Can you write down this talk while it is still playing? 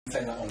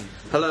Say that on.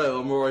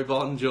 Hello, I'm Rory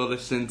Bond. You're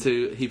listening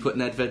to He Put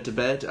Nedved to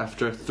Bed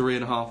after a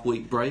 3.5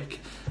 week break.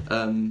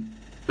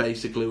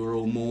 Basically, we're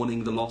all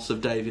mourning the loss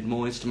of David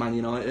Moyes to Man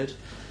United.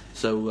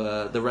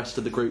 So the rest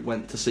of the group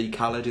went to see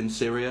Khaled in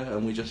Syria,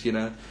 and we just,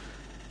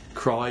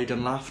 cried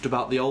and laughed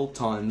about the old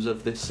times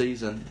of this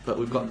season. But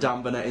we've got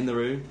Dan Burnett in the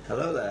room.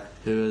 Hello there.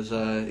 Who is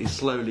he's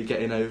slowly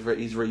getting over it.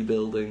 He's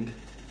rebuilding.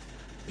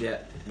 Yeah,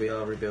 we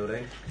are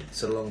rebuilding.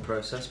 It's a long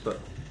process,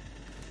 but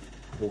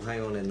we'll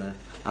hang on in there.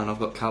 And I've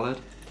got Khaled.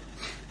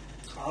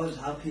 I was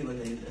happy when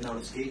they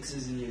announced Giggs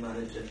as the new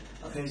manager.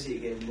 I think see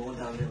it getting more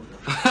downhill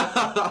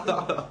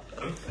now.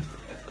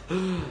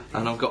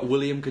 And I've got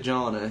William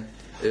Kajani,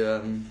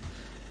 who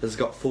has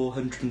got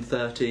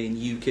 413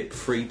 UKIP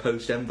free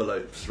post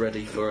envelopes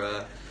ready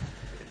for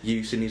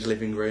use in his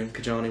living room.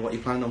 Kajani, what are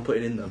you planning on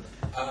putting in them?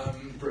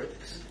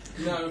 Bricks.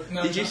 No.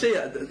 Did you see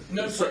it?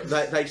 No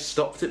they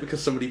stopped it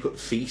because somebody put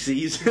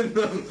feces in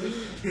them.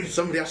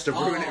 Somebody has to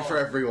ruin it for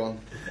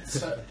everyone.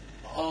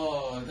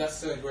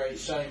 That's a great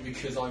shame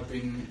because I've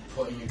been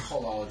putting a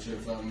collage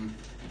of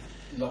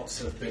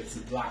lots of bits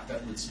of black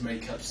that would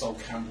make up Sol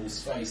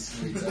Campbell's face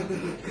with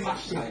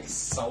hashtag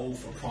Sol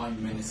for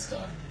Prime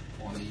Minister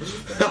on each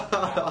of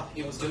them.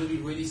 It was going to be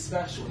really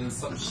special, and then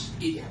some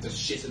idiot had to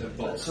shit in a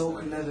box. But Sol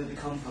can never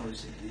become Prime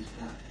Minister because he's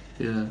black.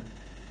 Yeah.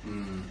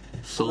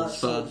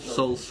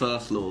 Sol's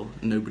first law: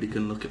 nobody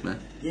can look at me.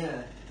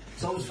 Yeah.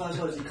 Sol's first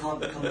law is he can't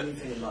become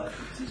anything in life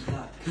because he's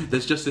black.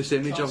 There's just this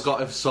image I've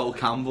got of Sol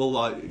Campbell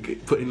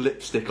putting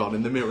lipstick on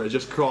in the mirror,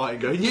 just crying,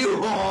 going,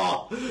 "You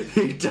are,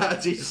 you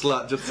dirty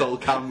slut!" Just Sol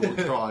Campbell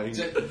crying.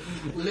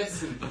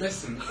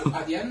 Listen.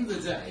 At the end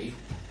of the day,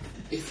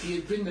 if he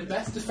had been the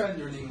best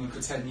defender in England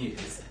for 10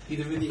 years, he'd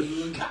have been the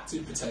England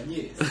captain for 10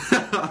 years.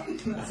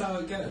 That's how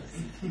it goes.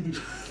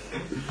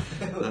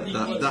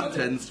 that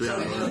tends to be how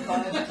it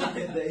So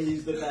that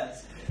he's the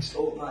best, just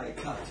automatic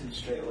captain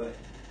straight away.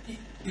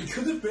 He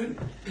could have been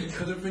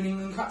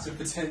England captain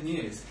for 10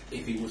 years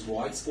if he was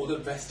white or the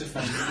best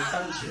defender in the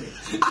country.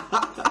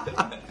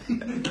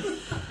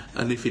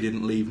 And if he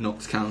didn't leave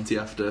Notts County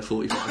after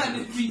 45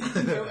 And if he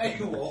didn't go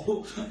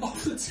AWOL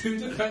after 2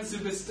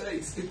 defensive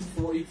mistakes in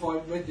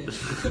 45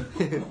 minutes on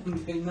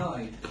Monday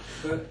night.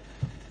 But,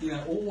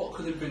 all what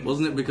could have been...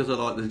 Wasn't it because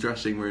the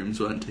dressing rooms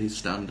weren't to his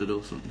standard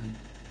or something?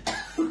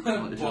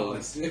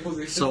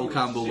 Sol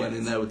Campbell went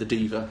in there with the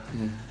diva,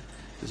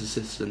 his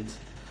assistant.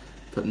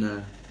 But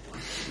no,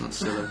 not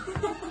silly.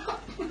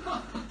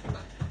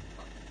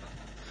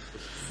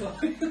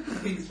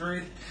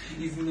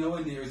 He's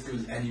nowhere near as good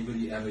as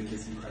anybody ever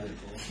gives him credit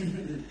for.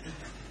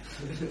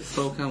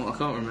 Sol Campbell, I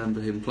can't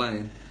remember him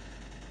playing.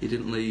 He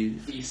didn't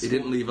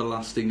leave a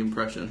lasting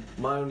impression.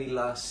 My only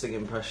lasting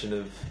impression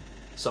of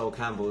Sol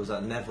Campbell was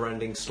that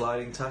never-ending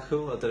sliding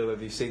tackle. I don't know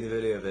whether you've seen the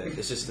video of it.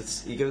 It's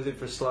just he goes in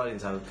for a sliding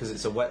tackle because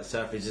it's a wet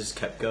surface. He just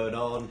kept going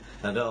on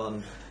and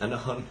on and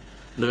on.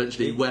 And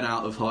eventually he went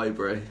out of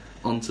Highbury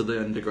onto the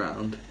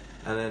underground.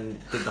 And then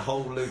did the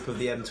whole loop of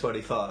the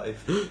M25.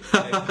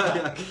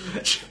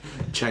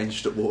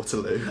 Changed at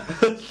Waterloo.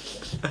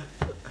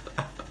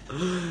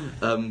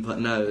 But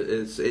no,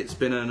 it's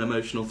been an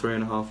emotional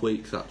 3.5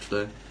 weeks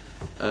actually.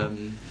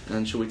 And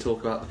shall we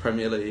talk about the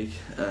Premier League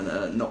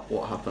and not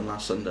what happened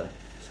last Sunday?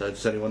 So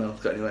does anyone else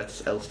got anywhere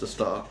else to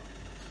start?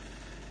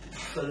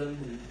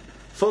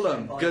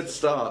 Fulham, good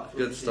start.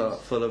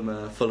 Fulham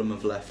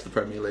have left the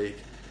Premier League.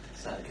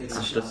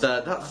 After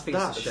third, I think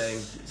it's a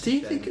shame. Do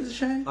you think it's a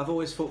shame? I've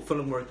always thought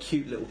Fulham were a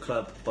cute little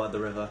club by the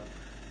river.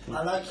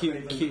 I like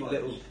cute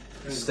little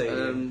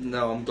stadium.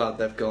 No, I'm glad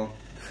they've gone.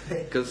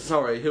 Because,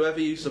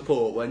 whoever you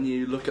support, when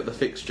you look at the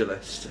fixture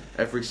list,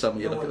 every summer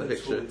you look at the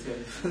fixture,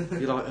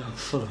 you're like, oh,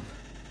 Fulham.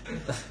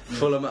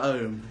 Fulham at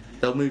home.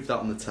 They'll move that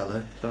on the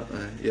tele, don't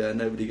they? Yeah,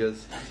 nobody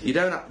goes.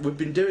 We've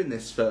been doing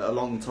this for a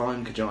long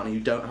time, Kajani.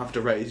 You don't have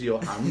to raise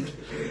your hand.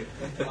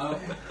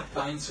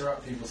 I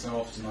interrupt people so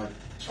often. I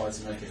try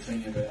to make a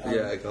thing of it.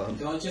 Yeah, go on.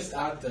 Can I just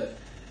add that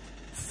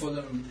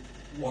Fulham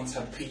once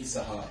had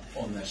Pizza Hut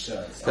on their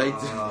shirts?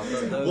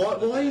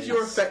 Why is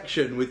your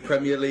affection with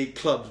Premier League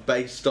clubs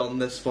based on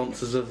the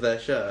sponsors of their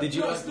shirt? Did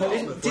you like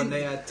Portsmouth when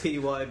they had TY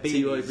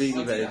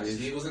Beanie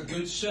Babies? It was a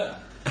good shirt.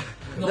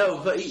 No,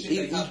 but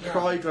he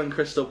cried when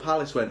Crystal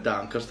Palace went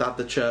down because they had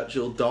the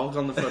Churchill dog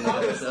on the front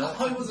of it.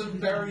 I was a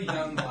very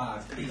young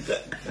lad.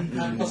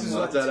 This is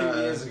like 2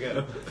 years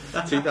ago.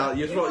 2000.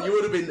 You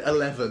would have been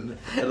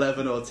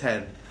 11 or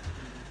 10.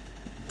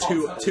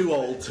 Too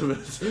old to.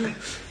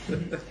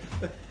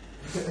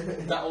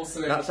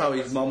 That's how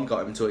his mum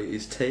got him to eat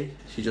his tea.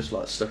 She just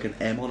stuck an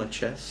M on her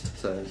chest.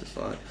 So it's just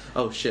like,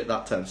 oh shit,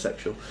 that turned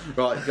sexual.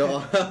 Right, go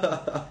on.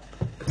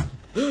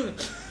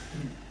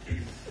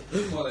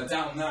 Well, they're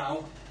down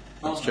now.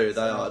 That's true, they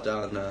are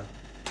down now.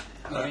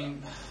 I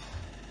mean,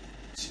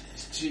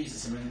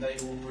 Jesus, they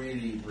were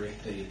really,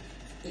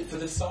 for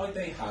the side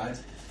they had,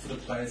 for the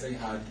players they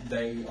had,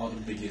 they are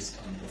the biggest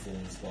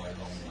underperformers by a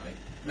long way.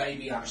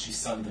 Maybe actually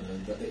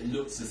Sunderland, but it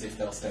looks as if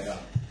they'll stay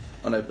up.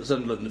 I know, but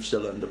Sunderland have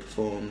still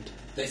underperformed.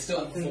 They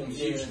still underperformed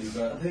hugely,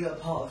 but... I think a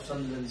part of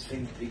Sunderland's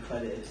thing to be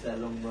credited is their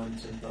long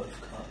runs in both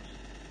cups.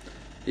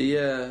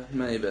 Yeah,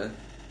 maybe.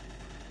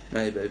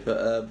 Maybe,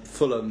 but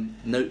Fulham.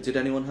 No, did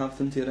anyone have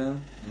them to go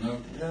down?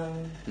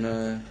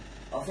 No.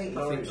 I think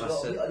Norwich. A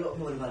lot of people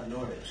would have had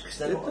Norwich because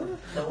they're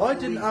not. I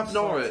didn't have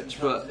Norwich,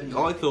 but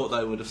I thought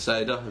they would have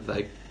stayed up if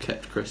they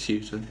kept Chris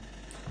Hughton.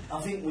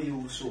 I think we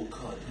all saw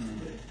Cardiff.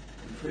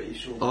 I'm pretty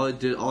sure. I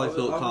did. I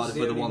thought Cardiff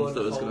were the ones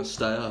that was going to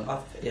stay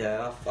up.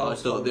 I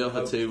thought the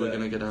other two were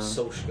going to go down.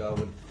 Solskjaer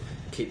would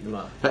keep them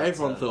up. But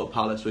everyone thought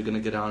Palace were going to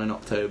go down in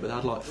October. They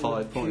had like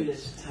 5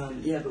 points.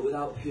 Yeah, but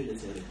without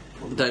Pulisic,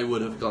 they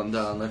would have gone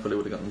down. They probably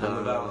would have gone down.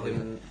 And without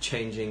him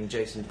changing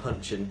Jason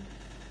Punchin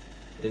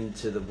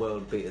into the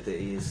world beater that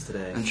he is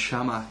today. And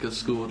Shamak has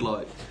scored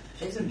like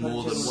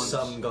more than once.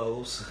 Some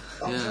goals.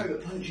 I'm sorry,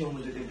 but Punchin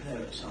was a good player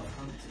at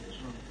Southampton as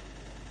well.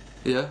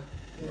 Yeah?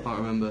 I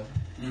remember.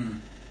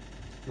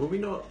 Were we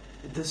not,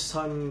 this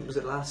time, was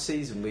it last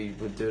season, we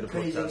were doing a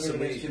podcast?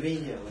 Against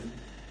Jovino.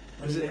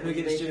 Was it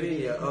against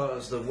Jovino? Oh, it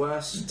was the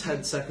worst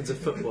 10 seconds of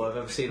football I've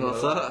ever seen.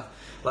 What's that?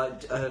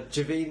 Like,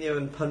 Jovino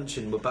and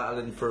Punchin were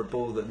battling for a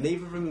ball that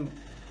neither of them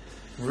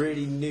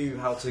really knew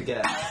how to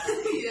get.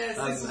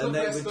 Yes, and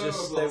they were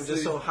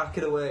just sort of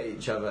hacking away at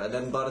each other, and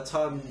then by the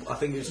time I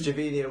think it was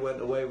Jovino went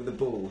away with the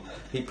ball,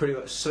 he pretty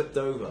much slipped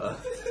over,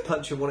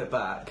 Punchin won it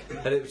back,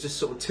 and it was just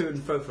sort of to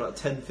and fro for like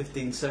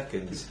 10-15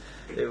 seconds.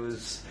 It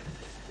was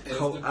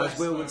as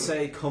Will would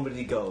say,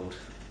 comedy gold.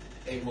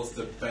 It was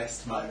the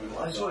best moment.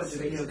 I saw a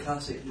Jovino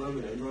classic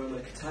moment in Roma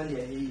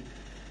Catania. He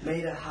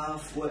made a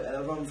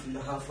run from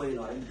the halfway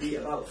line, beat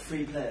about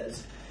 3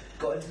 players,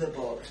 got into the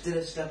box, did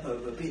a step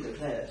over, beat the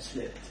player,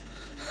 slipped.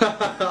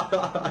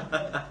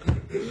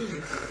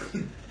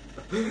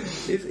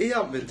 He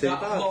hasn't been too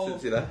bad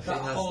since he left.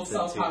 That whole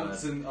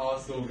Southampton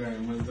Arsenal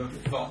game was the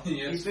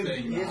funniest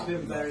thing. He's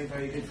been very,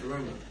 very good for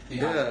Roma.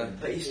 Yeah.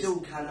 But he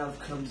still can have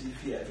clumsy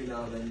feet every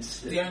now and then.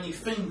 Slip. The only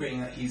thing being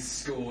that he's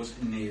scored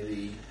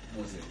nearly,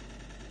 what was it?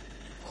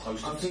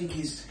 Close to I think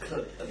he's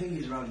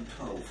around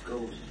 12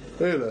 goals.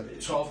 Really?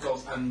 12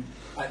 goals and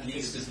at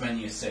least as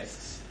many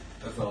assists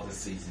as well this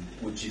season,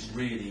 which is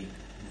really,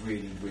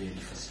 really, really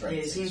frustrating.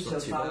 Yeah, he seems to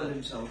have found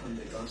himself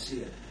under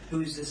Garcia,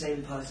 who's the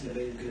same person that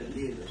made him good at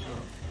Lille as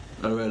well.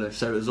 Oh really?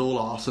 So it was all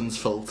Arsen's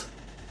fault?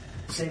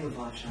 Same with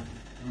Varshan.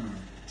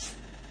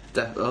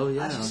 Oh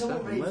yeah. Actually,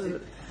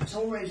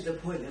 someone raised a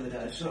point the other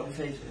day. I saw it on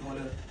Facebook. I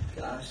want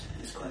to ask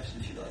this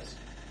question to you guys.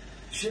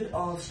 Should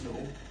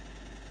Arsenal,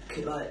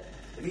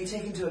 if you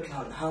take into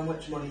account how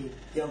much money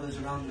the others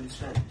around them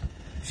spend,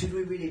 should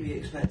we really be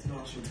expecting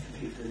Arsenal to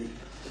compete for the league?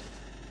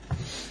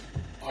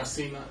 I've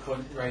seen that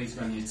point raised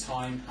many a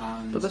time,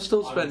 and but they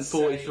still spent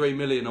 43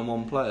 million on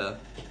one player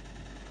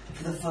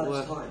for the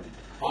first time.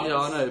 Yeah,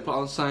 I know, but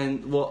I'm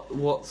saying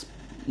what's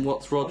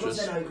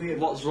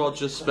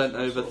Rodgers spent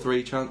over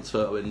 3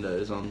 transfer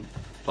windows on?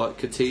 Like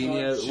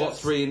Coutinho,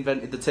 what's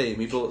reinvented the team?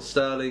 He brought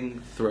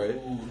Sterling through.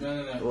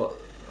 No.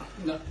 What?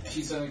 No,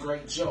 he's done a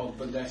great job,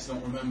 but let's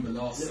not remember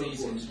last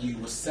season you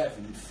were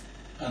 7th,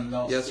 and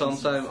last. Yeah, so I'm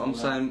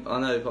saying, I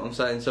know, but I'm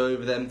saying, so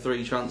over them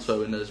 3 transfer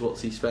windows,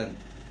 what's he spent?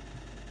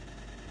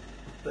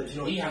 But do you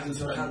not he hasn't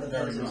spent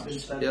very much.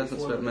 He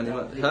hasn't spent many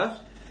money. Huh?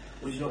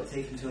 Would you not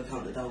take into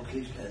account the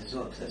Dalglish players as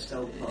well, because they're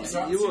still part? It's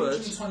about You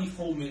would.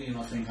 224 million,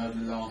 I think, over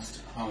the last,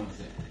 how long is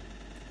it?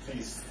 I think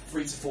it's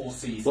 3 to 4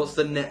 seasons. What's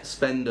the net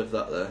spend of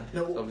that though?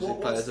 No,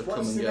 obviously players have come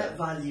and what's the go. net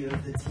value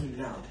of the team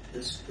now?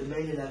 The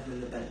main 11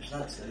 and the bench,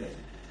 that's the main.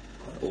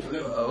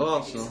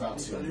 Arsenal.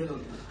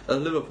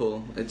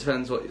 Liverpool, it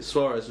depends what.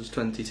 Suarez was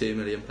 £22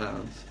 million.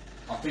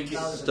 I think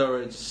it's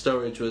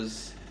Sturridge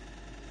was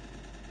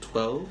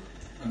 12.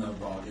 another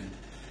bargain.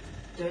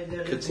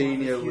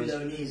 Coutinho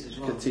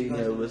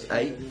was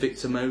 8.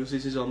 Victor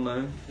Moses is on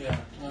loan. Yeah.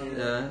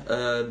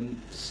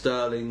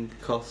 Sterling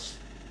cost.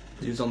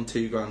 He was on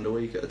 £2,000 a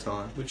week at the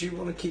time. Would you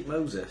want to keep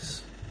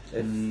Moses?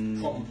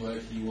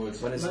 Probably you would.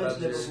 When it's about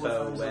to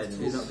spell when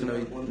He's not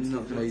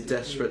going to be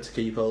desperate to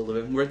keep hold of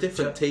him. We're a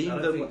different team.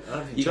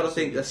 You got to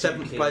think the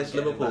 7th place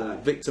Liverpool.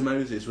 Back. Victor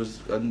Moses was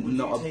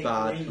not a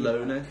bad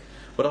loaner.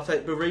 Would I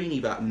take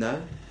Barini back?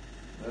 No.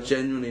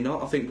 Genuinely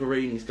not. I think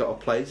Barini's got a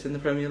place in the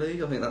Premier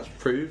League. I think that's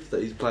proof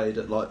that he's played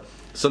at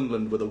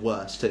Sunderland were the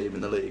worst team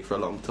in the league for a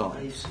long time.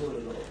 And he's scored a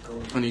lot of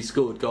goals. And he's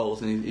scored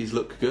goals and he's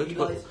looked good.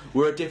 But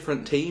we're a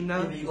different team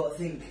now. Yeah, but you've got to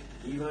think,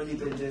 you've only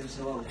been doing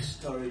so long.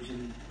 Sturridge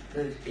and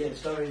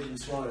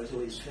Suarez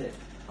always fit.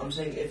 I'm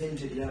saying if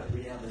injured, you don't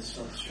really have a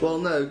substrate. Well,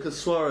 no, because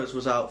Suarez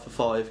was out for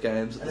 5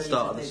 games at the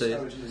start of the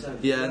season.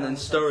 Yeah, and then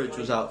Sturridge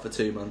was out for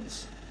 2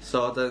 months.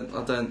 So I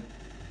don't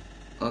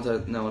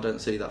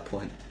see that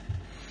point.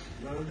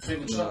 I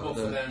think the trouble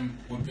for them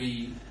would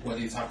be whether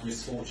you'd have the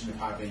misfortune of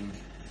having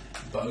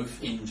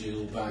both injured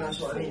or bad. That's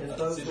what I mean.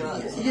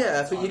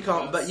 Yeah, but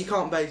you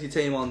can't base your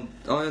team on.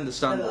 I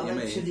understand what you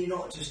mean. Should you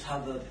not just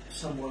have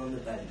someone on the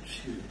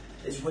bench who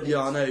is willing?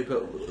 Yeah, I know,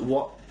 but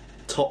what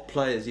top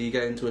players are you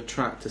going to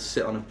attract to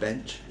sit on a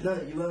bench? No,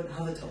 you won't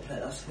have a top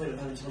player. That's the point of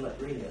having someone like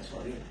Barini. That's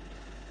what I mean.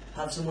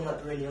 have someone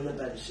like Barini on the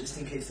bench just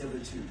in case the other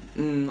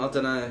two. I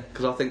don't know,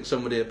 because I think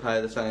somebody would pay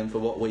the same for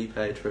what we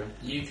paid for him.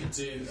 You could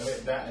do a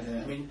bit better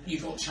than. I mean,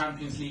 you've got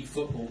Champions League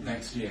football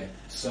next year,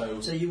 so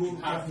you will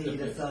have definitely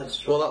need a third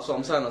striker. Well, that's what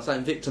I'm saying. I'm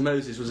saying Victor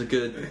Moses was a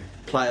good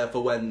player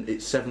for when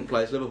it's 7th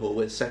place Liverpool.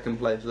 We're 2nd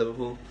place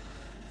Liverpool.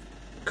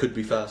 Could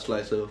be 1st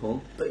place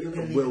Liverpool. But you're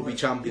going will be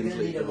Champions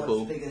League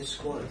Liverpool. Much bigger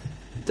squad.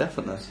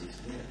 Definitely.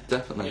 Yeah.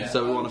 Definitely. Yeah,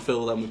 So we want to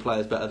fill them with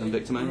players better than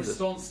Victor In Moses.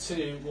 response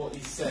to what you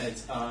said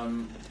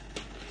on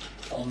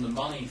the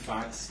money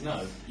facts,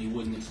 no, you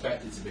wouldn't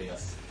expect it to be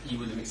us. You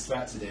would have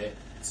expected it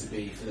to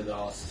be for the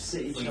last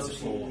City, 3 to Chelsea,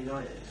 4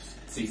 United.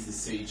 seasons,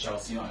 City,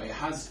 Chelsea, United. It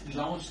has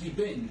largely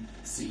been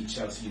City,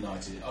 Chelsea,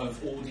 United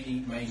of all the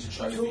major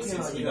trophies Talking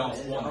since about we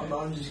last United,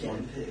 won it. I'm just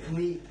getting pissed. Can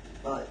we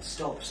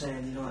stop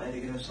saying United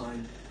are going to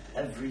sign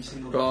every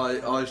single?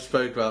 Right, I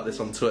spoke about this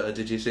on Twitter.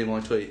 Did you see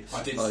my tweets?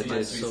 I did see my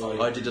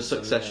tweets. I did a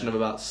succession of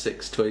about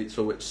 6 tweets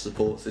for which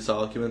supports this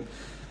argument.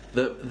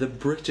 The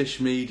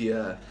British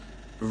media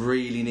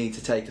really need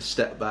to take a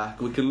step back.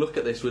 We can look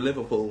at this with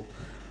Liverpool.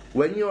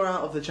 When you're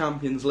out of the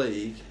Champions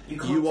League,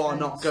 you are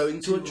not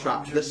going to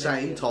attract the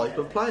same type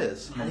of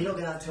players. And you're not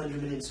going to have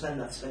 200 million spend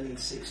after spending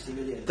 60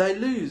 million. They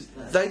lose.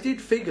 They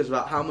did figures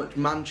about how much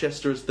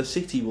Manchester as the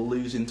city will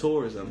lose in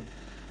tourism.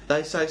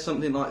 They say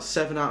something like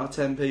 7 out of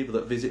 10 people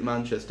that visit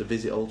Manchester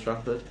visit Old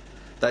Trafford.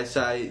 They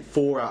say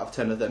 4 out of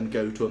 10 of them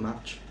go to a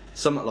match.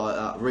 Something like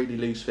that. Really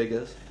loose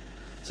figures.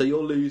 So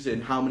you're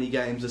losing how many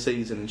games a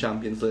season in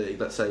Champions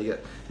League? Let's say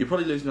you're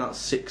probably losing about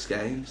 6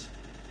 games.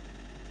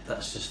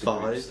 That's just the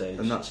 5, group stage.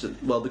 and that's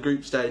just, the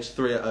group stage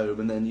 3 at home,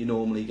 and then you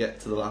normally get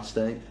to the last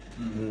 8.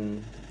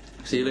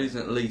 So you're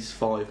losing at least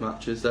 5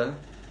 matches there.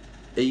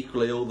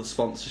 Equally, all the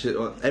sponsorship,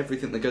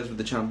 everything that goes with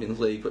the Champions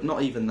League, but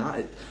not even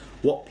that.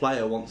 What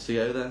player wants to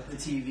go there? The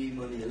TV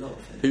money, a lot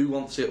of it. Who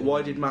wants it?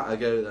 Why did Mata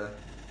go there?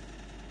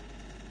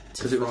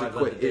 Because it was a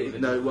quick. It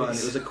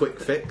was a quick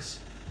fix.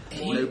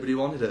 Nobody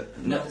wanted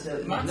it.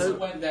 Mata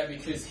went there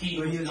because he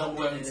was not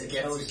going to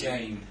get a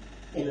game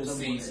all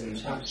season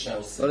at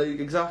Chelsea. Well,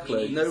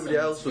 exactly. Nobody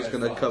else was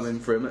going to come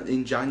in for him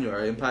in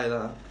January and pay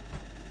that.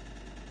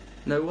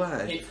 No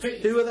way.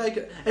 Who are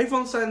they?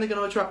 Everyone's saying they're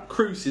going to attract.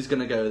 Cruz is going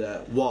to go there.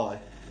 Why?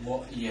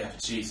 What? Yeah,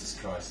 Jesus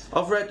Christ.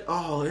 I've read.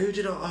 Who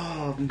did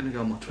I? I'm going to go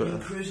on my Twitter.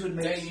 Cruz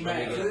would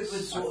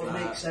sort of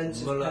make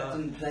sense if Pep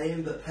didn't play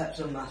him, but Pep's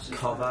on massive.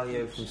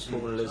 Carvalho from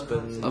Sporting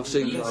Lisbon. I've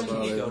seen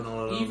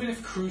Carvalho. Even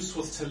if Cruz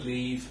was to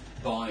leave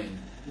Bayern,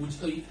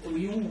 are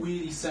we all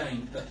really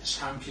saying that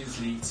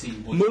Champions League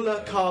team would...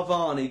 Muller,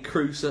 Carvani,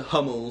 Cruz,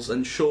 Hummels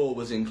and Shaw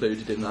was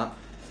included in that.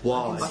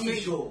 Why? I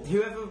think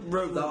whoever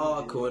wrote that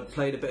article had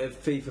played a bit of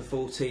FIFA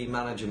 14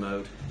 manager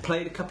mode,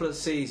 played a couple of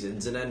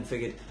seasons and then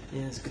figured,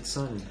 yeah, it's a good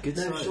sign.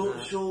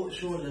 Sure.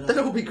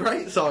 They'll all be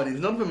great signings.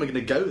 None of them are going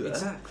to go there.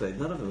 Exactly,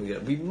 none of them are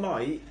going to. We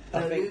might,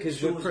 I think,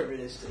 because we're a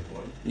realistic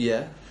one.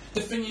 Yeah.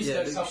 The thing is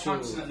that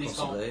Southampton at least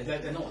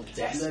they're not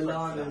desperate.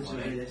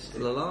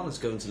 Lallana's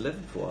going to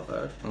Liverpool, I've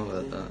heard. I've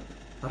heard that.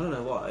 I don't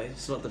know why.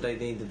 It's not that they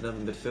need another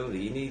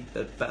midfielder. You need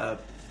a better...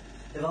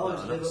 If I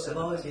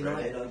was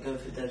United, I'd go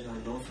for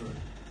Dejan Lovren.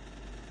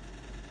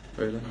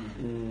 Really?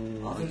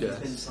 I think he's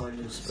been signed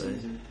this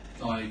season.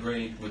 I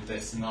agree with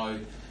this, no.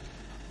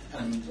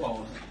 And,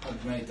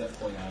 I've made that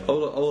point out.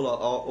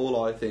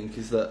 All I think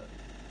is that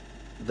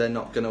they're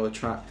not going to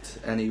attract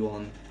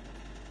anyone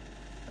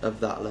of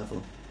that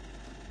level.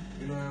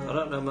 No. I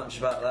don't know much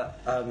about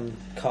that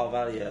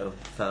Carvalho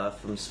fella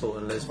from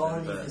Sporting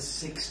Lisbon, but for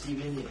 60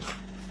 million.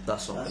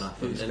 That's not going to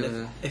happen.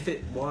 And if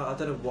it, why? I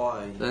don't know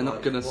why. They're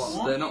not going to.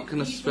 They're not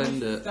going to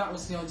spend it. That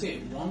was the idea.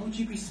 Why would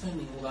you be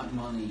spending all that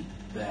money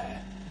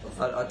there?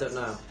 I don't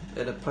know.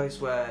 In a place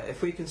where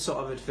if we can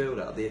sort a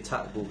midfield out, the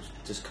attack will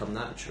just come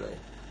naturally.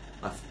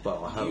 I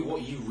hope.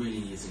 What you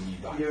really need is a new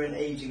back. You're an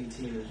ageing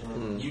team as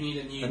well. You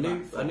need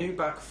a new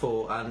back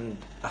four and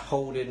a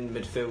holding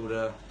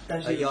midfielder,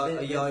 a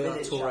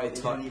Yaya Toure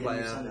type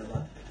player.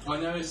 I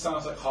know it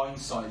sounds like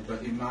hindsight,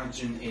 but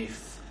imagine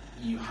if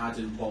you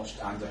hadn't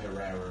botched Ander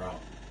Herrera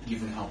up,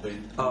 given how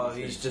been.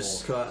 He's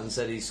just come out and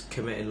said he's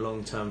committing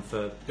long term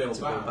for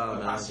Bilbao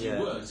now. As he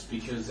would,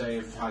 because they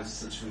have had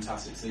such a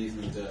fantastic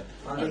season.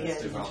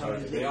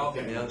 They are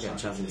getting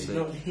Champions League.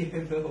 Not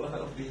even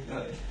Bilbao,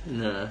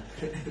 No.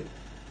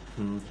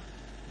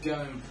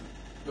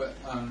 But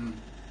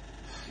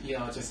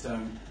I just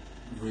don't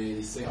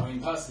really see. I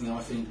mean, personally, I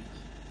think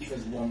if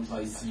there's one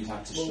place you'd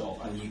have to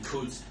shop, and you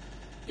could,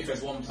 if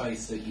there's one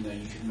place that you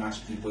could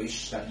magically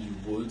wish that you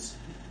would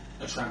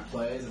attract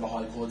players of a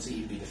high quality,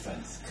 it'd be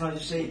defence. Can I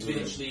just say,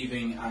 Vidic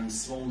leaving and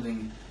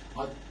Smalling,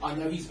 I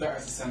know he's better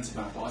as a centre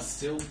back, but I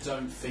still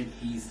don't think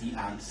he's the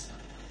answer.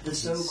 The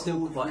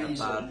so-called quite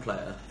reason a bad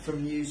player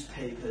from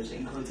newspapers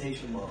in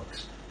quotation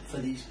marks for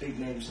these big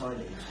name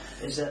signings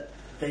is that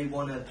they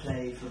want to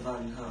play for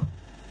Van Gaal.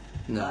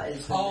 No.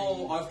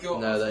 I've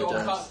got. No, they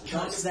don't.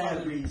 That's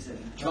their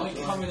reason. Can I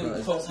come in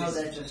and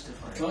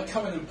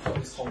put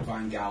this whole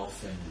Van Gaal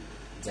thing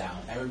down?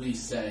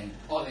 Everybody's saying,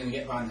 they're going to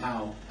get Van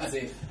Gaal, as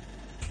if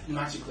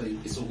magically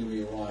it's all going to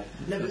be alright.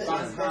 No, but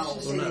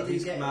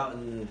he's come out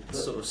and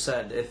sort of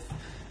said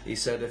he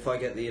said, if I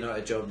get the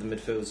United job, the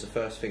midfield's the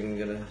first thing I'm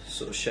going to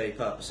sort of shape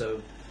up.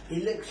 So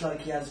he looks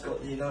like he has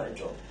got the United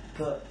job,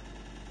 but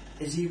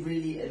is he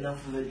really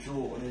enough of a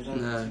draw on his own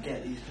to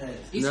get these players?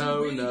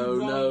 No.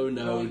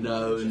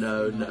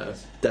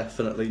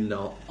 Definitely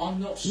not.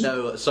 I'm not sure.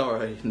 No,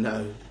 sorry,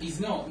 no. He's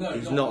not. No,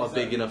 he's not a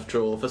big enough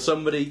draw for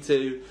somebody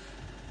to,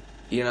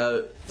 you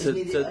know,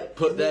 to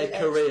put their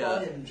career.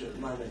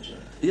 Manager.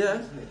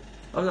 Yeah.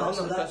 I'm not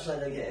that's where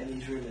they're getting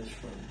these rumours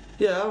from.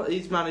 Yeah,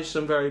 he's managed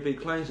some very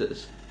big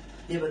places.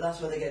 Yeah, but that's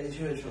where they're getting these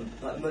rumours from.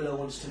 Like Muller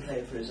wants to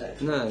play for his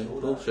ex. No,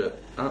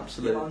 bullshit.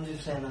 Absolutely. Yeah, I'm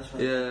just saying that's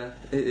where. Yeah,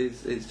 it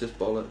is. It's just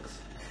bollocks.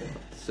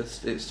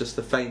 It's just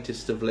the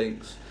faintest of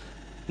links.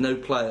 No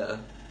player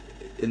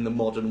in the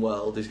modern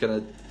world is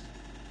going to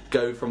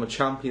go from a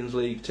Champions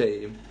League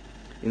team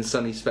in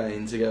sunny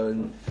Spain to go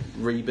and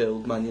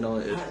rebuild Man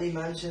United. Apparently,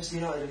 Manchester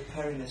United are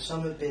preparing a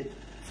summer bid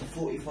for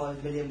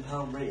 £45 million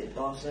rated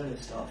Barcelona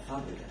star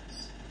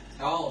Fabregas.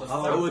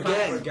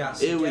 Again!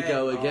 Here we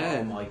go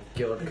again. Oh my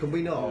god, can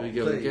we not? Here we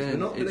go Please, again. We're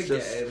not going to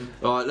get him.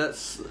 Alright,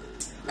 let's.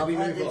 I've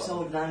heard they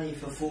sold Nani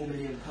for £4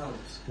 million.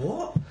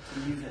 What? To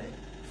the UK.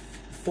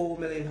 £4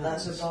 million.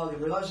 That's a bargain.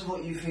 Regardless of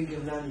what you think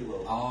of Nani,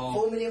 Will.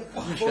 Oh. £4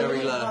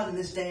 million in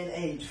this day and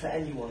age for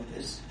anyone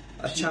is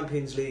a cheap.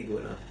 Champions League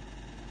winner.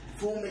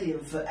 £4 million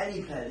for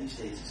any player these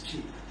days is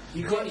cheap.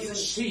 You can't even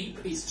cheap.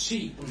 It's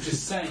cheap. I'm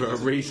just saying. For a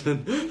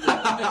reason.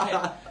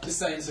 Just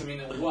saying something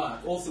that'll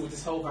work. Also with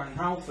this whole Van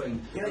Gaal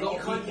thing, you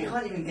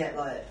can't even get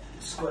like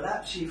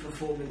Squadacci for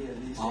 £4 million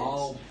these days.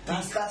 Oh,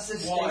 that's the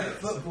state of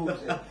football.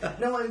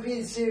 No, I'm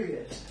being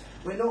serious.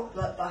 We're not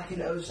like back in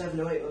 07,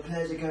 08 where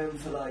players are going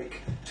for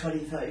like 20,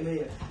 30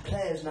 million.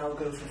 Players now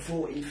go for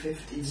 40,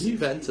 50, 60.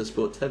 Juventus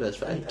bought Tevez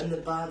for 8. And the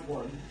bad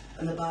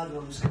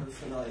ones go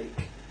for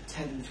like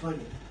 10,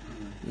 20.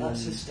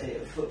 That's the state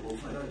of football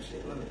financially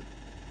at the moment.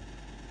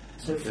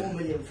 So £4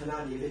 million for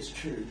Nani, if it's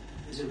true,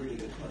 is a really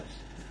good price.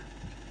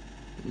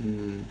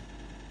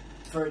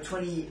 For a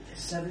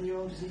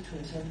 27-year-old, is he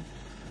 27?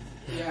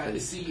 Yeah, you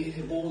see,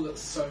 it all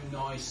looks so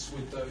nice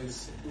with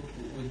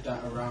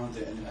that around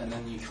it, and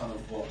then you kind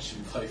of watch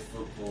him play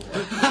football,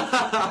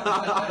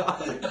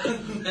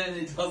 and then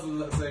it doesn't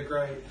look so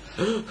great.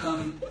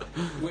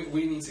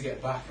 We need to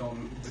get back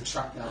on the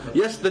track now.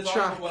 Yes, the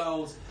track.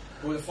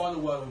 We'll find a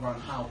world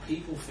around how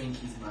people think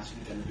he's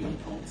actually going to be an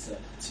answer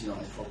to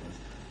United's problems.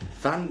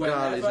 Van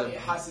Gaal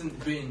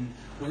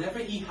whenever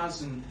he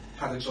hasn't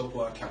had a job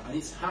work out, and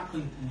it's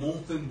happened more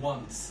than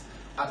once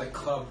at a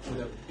club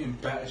in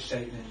better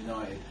shape than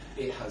United,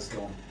 it has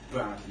gone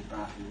badly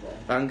wrong.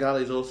 Van Gaal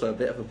is also a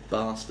bit of a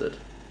bastard.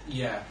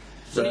 Yeah.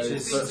 So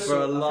for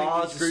a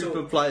large group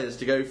of players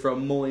to go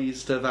from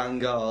Moyes to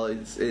Van Gaal,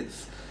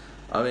 it's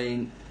I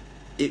mean,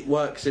 it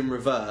works in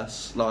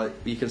reverse. Like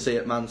you can see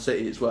at Man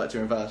City, it's worked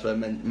in reverse where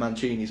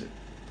Mancini's a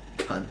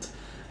cunt,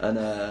 and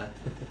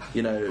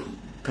you know,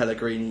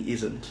 Pellegrini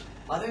isn't.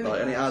 And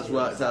it has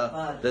worked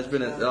out. There's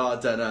been I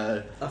don't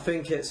know. I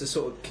think it's a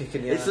sort of kick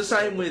in the ass. It's the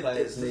same with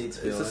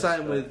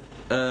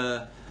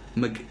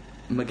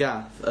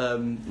Magath.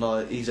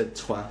 Like he's a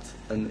twat,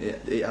 and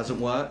it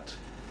hasn't worked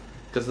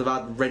because they've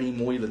had Rennie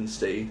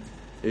Moylenstein,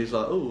 who's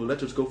like, oh,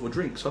 let us go for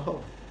drinks, haha.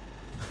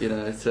 You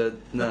know,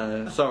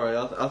 sorry,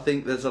 I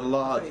think there's a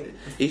large.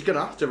 He's going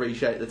to have to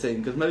reshape the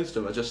team because most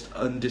of them are just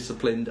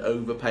undisciplined,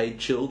 overpaid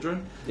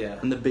children. Yeah.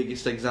 And the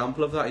biggest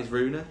example of that is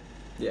Rooney.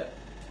 Yeah,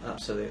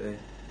 absolutely.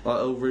 Like,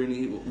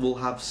 Rooney will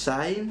have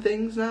say in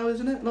things now,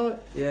 isn't it? Like,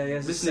 yeah, he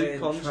has this new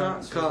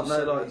contract, can't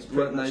they? Like,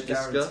 won't they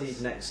discuss?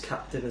 Guaranteed next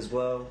captain as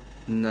well.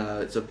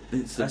 No, it's the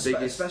biggest.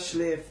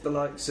 Especially if the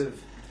likes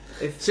of.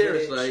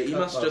 Seriously,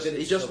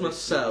 he just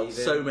must sell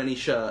so many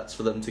shirts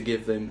for them to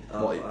give them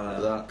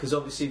that. Because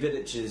obviously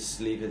Vidic is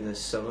leaving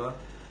this summer.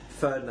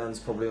 Ferdinand's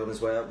probably on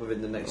his way out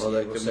within the next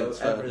year or so.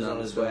 Evra's on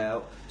his way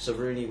out, so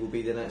Rooney will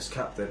be the next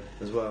captain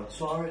as well.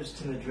 Suarez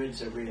to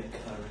Madrid's a reoccurring.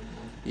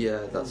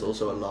 Yeah, that's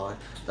also a lie.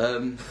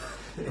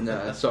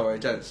 No, sorry,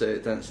 don't say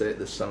it. Don't say it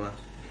this summer.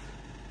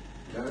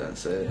 No? Don't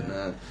say it.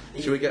 No.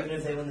 Should we get? Even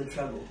if they win the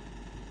treble.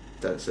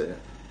 Don't say it.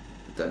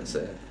 Don't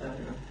say it.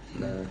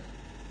 No.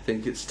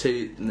 Think it's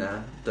too.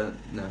 No. Don't.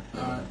 No.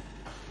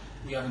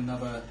 We have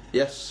another.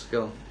 Yes,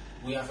 go on.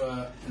 We have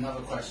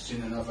another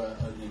question, another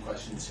opening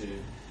question to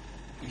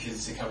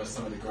cover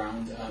some of the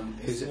ground.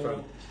 Who's it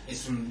from?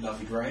 It's from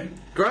Lovely Graham.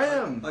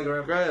 Graham. Hi,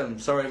 Graham. Graham.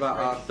 Sorry about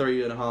our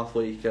 3.5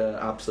 week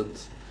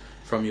absence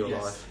from your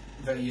life.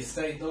 Very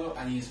estate though,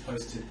 and he has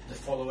posted the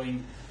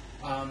following: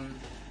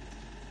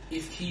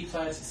 if key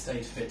players had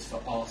stayed fit for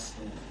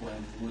Arsenal,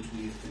 when would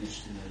we have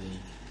finished in the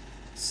league?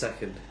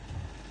 Second.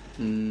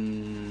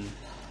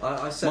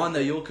 I said Mine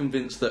though, you're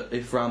convinced that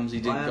if Ramsey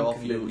didn't go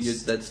off,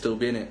 they'd still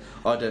be in it.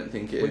 I don't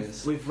think it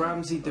is. With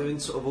Ramsey doing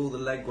sort of all the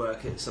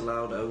legwork, it's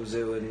allowed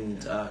Ozil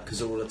and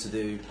Cazorla to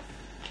do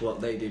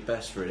what they do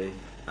best, really.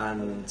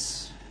 And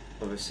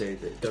obviously,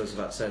 it goes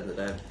without saying that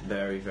they're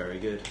very, very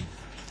good.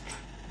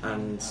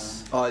 And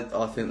I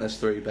think there's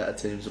 3 better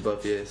teams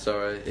above you.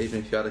 Sorry, even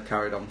if you had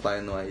carried on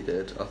playing the way you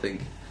did, I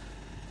think.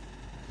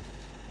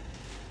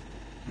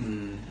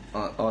 No.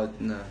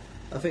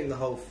 I think the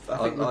whole. I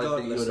think you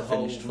regardless, would have the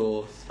whole- finished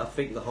fourth. I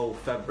think the whole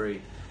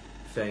February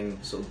thing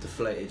sort of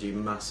deflated you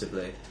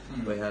massively.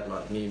 We had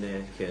like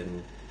Munich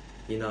and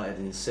United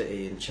and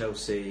City and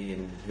Chelsea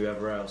and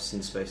whoever else in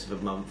the space of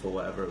a month or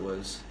whatever it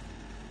was.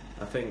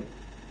 I think,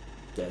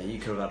 yeah, you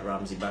could have had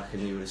Ramsey back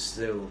and you would have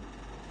still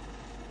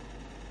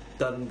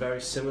done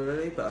very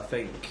similarly. But I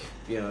think,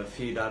 you know, if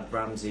you'd had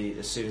Ramsey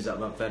as soon as that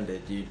month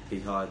ended, you'd be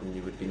higher than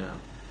you would be now.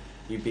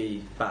 You'd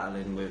be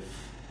battling with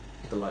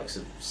the likes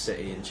of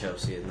City and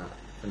Chelsea and that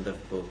and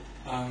Liverpool.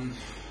 In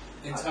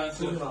terms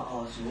Talking of about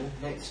Arsenal,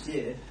 next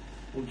year,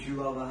 would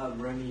you rather have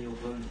Remy or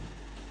Bone?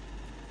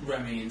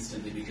 Remy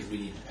instantly because we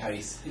need the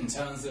pace. In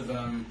terms of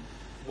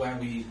where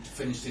we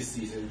finish this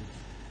season,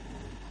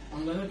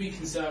 I'm going to be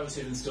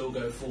conservative and still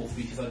go fourth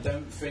because I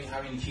don't think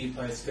having key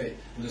players fit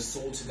would have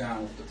sorted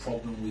out the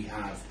problem we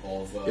have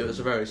of. It was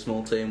a very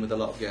small team with a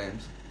lot of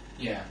games.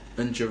 Yeah.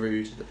 And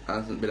Giroud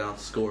hasn't been able to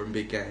score in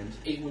big games.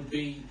 It would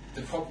be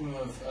the problem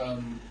of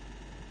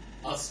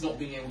us not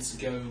being able to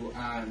go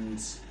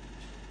and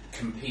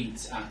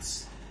compete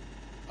at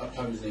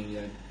opposing,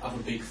 you know,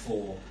 other big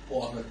four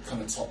or other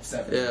kind of top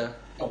seven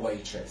away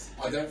trips.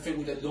 I don't think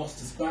we'd have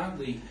lost as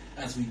badly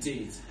as we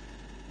did,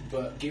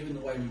 but given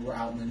the way we were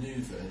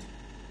outmanoeuvred,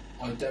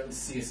 I don't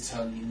see us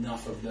turning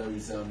enough of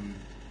those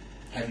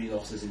heavy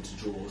losses into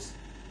draws,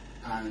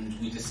 and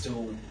we'd have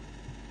still.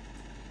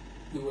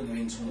 We wouldn't have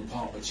been torn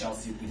apart by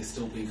Chelsea, we'd have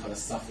still been kind of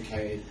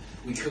suffocated.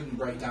 We couldn't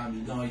break down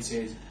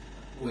United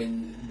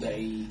when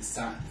they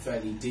sat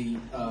fairly deep.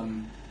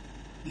 From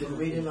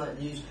reading like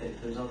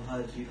newspapers, I've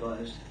heard you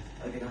guys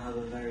are going to have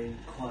a very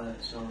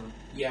quiet summer.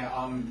 Yeah,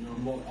 I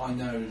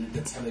know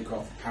the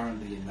Telegraph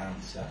apparently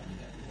announced that. You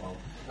know, well,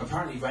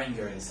 apparently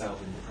Wenger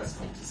himself in the press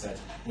conference said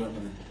we're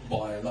going to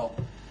buy a lot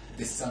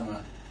this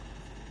summer,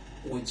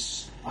 which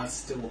is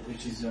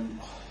Apparently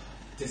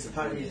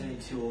disappointing. there's only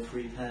 2 or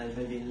 3 players,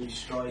 maybe a new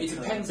striker. It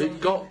depends. It's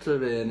got to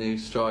be a new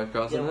striker,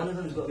 Yeah, hasn't one it? of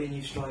them's got to be a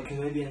new striker,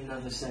 maybe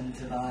another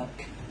centre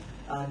back,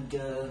 and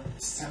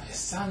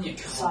Sanya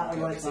Sa- can't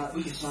go like because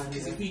that,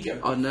 if we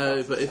go. I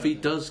know, but if he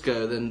does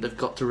go, then they've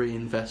got to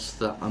reinvest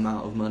that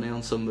amount of money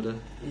on somebody.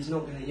 he's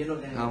not going to. You're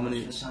not going to. How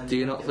many- do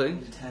you not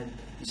think? 10.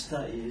 He's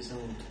 30 years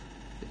old.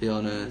 Yeah,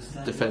 I know.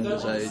 I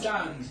Defender's don't age.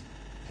 understand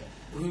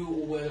who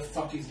or where the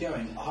fuck he's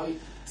going. I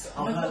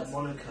heard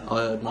Monaco. I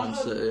heard Man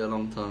City a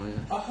long time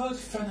ago. I heard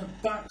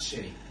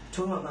Fenerbahce.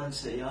 Talking about Man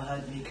City, I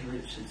heard Mika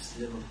Richards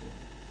to Liverpool.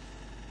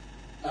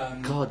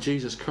 God,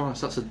 Jesus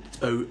Christ, that's a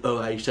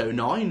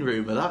 0809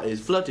 rumour, that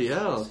is. Bloody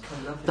hell. It's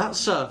coming up. That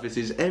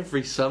surfaces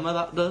every summer,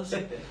 that does.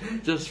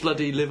 Just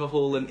bloody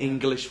Liverpool and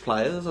English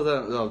players. I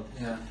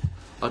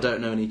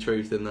don't know any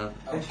truth in that.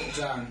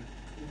 Dan,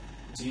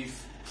 do you...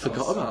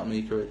 Forgot about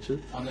Mika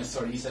Richards. Oh no,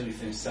 sorry, you said we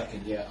finished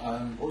second, yeah.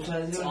 Also,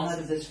 has to anyone answer- heard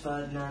of this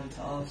Ferdinand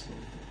to Arsenal?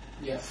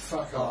 Yeah,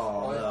 fuck Oh,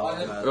 off. no, I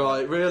don't- no.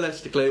 Right,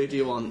 realistically, who do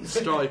you want?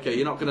 Striker,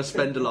 you're not going to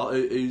spend a lot. Who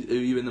are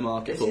you in the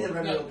market It's either for?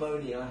 Remy No. or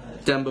Boney, I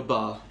heard. Demba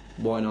Ba.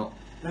 Why not?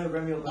 No,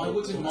 Remy or Boney. I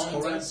wouldn't mind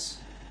Torres?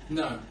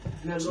 No.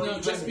 No, No,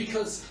 just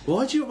because...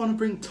 Why do you want to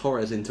bring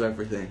Torres into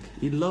everything?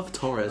 You love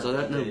Torres, I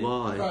don't know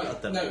why.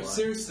 Right, don't know no, why.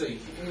 seriously.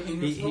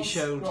 In He response-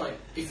 showed- Right,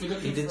 if you're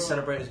looking He didn't for...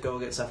 celebrate his goal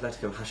against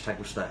Atletico.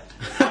 #respect.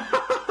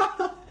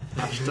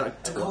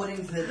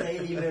 According to the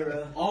Daily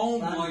Mirror. Oh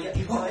Man, my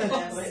get quiet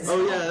god. there,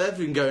 Oh yeah, they've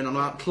been going on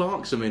about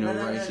Clarkson being all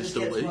No, racist this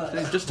all gets week. worse.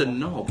 He's just a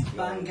knob.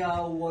 Van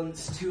Gaal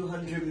wants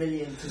 200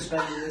 million to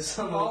spend in the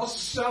summer. Oh,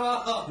 shut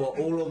up! What,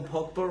 all on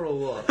Pogba or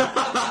what?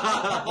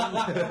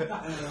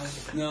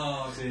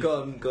 No, dude.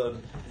 Go on.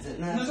 Is it?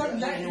 No, don't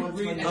let him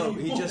read Oh,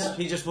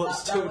 he just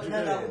wants 200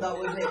 million. that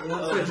was it. He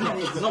wants It's 200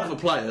 million not for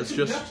players,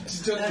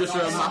 just for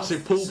a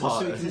massive pool So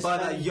he party. can buy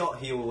that yacht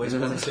he always to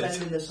wanted.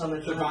 spend in the summer.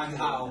 The Van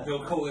Gaal,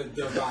 we'll call it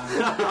the Van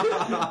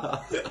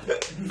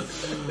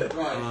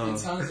Right, in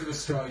terms of a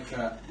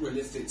striker,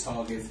 realistic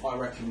targets, I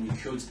reckon we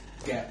could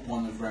get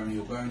one of Remy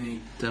or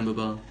Boney, Demba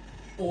Ba.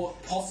 or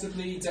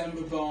possibly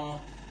Demba Ba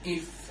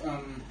if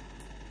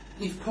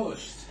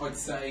pushed. I'd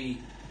say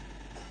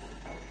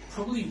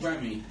probably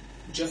Remy,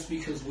 just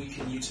because we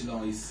can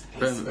utilise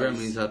his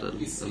Remy's had a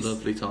his-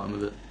 lovely time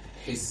of it.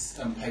 his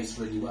pace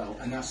really well,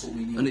 and that's what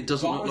we need. And it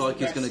doesn't But look as like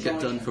the he's going to best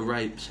get done striker- for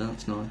rape, so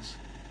that's nice.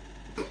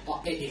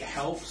 It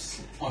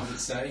helps, I would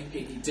say.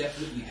 It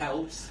definitely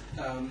helps.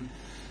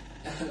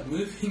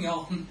 Moving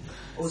on.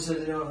 Also,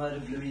 they never heard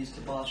of Luis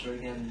Tabata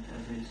again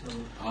every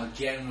summer.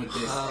 Again with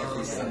this every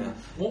yeah. summer.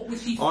 What would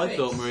he I fix?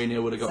 thought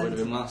Mourinho would have got rid of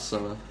him last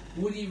summer.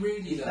 Would he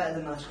really He's though? better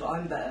than Mascherano.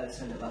 I'm better at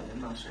centre back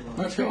than Mascherano.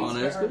 Okay, Mascherano he's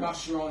is better good. than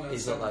Mascherano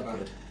He's not that centre-back.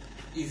 good.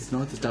 He's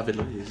Neither's David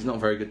Luiz. He's not a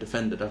very good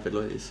defender, David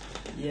Luiz.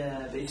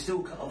 Yeah, but he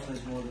still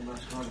offers more than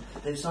Mascherano.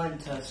 They've signed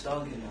Ter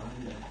Stegen now,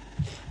 haven't they?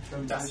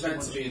 From That's Borussia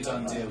meant to be a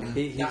done deal.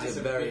 He's That is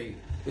a very...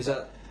 Is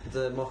that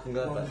the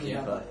Mönchengladbach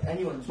keeper?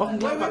 Anyone's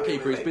Mönchengladbach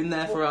keeper, he's been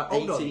there for about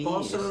Hold 18 on, years.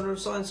 Barcelona have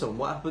signed someone.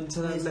 What happened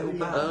to that He's little really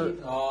man?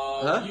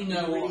 Huh? You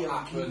know what Really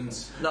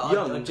happened. No,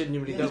 Young. I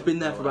genuinely He's don't. been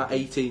there for about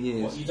 18 What,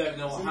 years. you don't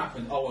know what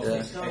happened? Oh, well,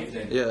 Yeah. they caved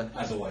in. Yeah.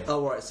 As always.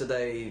 Oh, right, so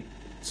they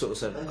sort of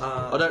said,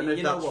 I don't know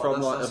if that's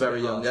from like a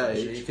very young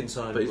actually, age, you can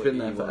sign but he's been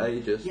there what for you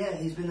want. ages. Yeah,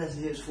 he's been there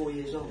since he was 4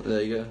 years old.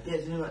 There you go. Yeah,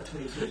 he's been like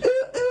 22. Who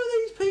are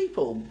these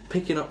people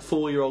picking up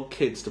 4-year-old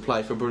kids to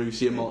play for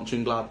Borussia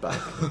Mönchengladbach?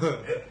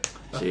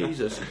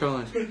 Jesus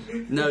Christ.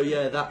 No,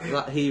 yeah,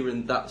 that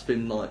hearing, that's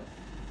been like...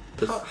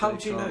 How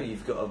do you know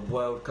you've got a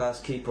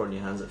world-class keeper on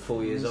your hands at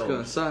 4 years I was old?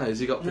 going to say, has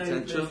he got No,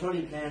 potential? he's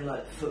probably playing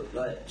like foot,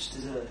 like just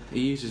as a.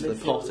 He uses the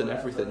midfield pot or and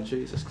whatever. everything.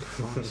 Jesus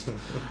Christ!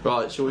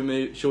 Right, shall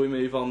we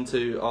move on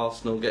to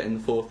Arsenal getting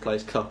the 4th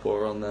place cup,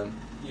 or on them?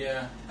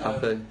 Yeah.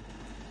 Happy?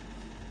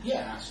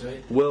 Yeah,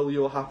 actually. Will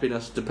your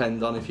happiness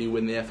depend on if you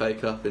win the FA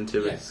Cup in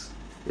 2 weeks? Yes.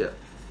 Yeah.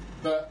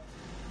 But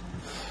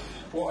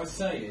what I'd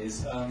say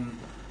is,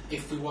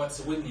 if we were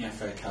to win the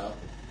FA Cup,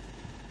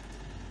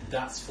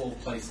 that's 4th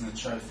place in the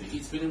trophy.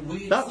 It's been a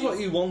weird. That's what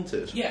you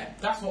wanted. Yeah,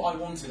 that's what I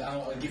wanted,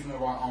 and I'd give him a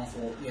right arm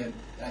for. Yeah,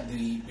 at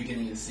the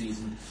beginning of the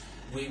season,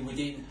 we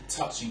within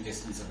touching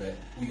distance of it.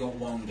 We got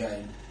 1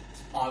 game.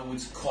 I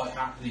would quite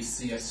happily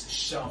see us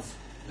shove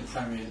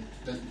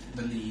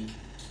the league,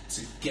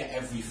 to get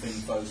everything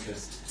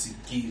focused, to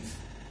give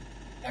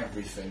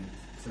everything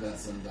for that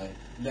Sunday.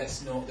 Let's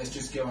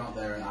just go out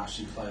there and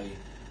actually play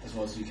as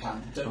well as we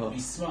can. Don't be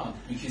smug,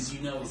 because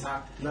you know what's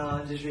happening. No,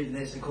 I'm just reading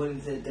this according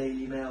to the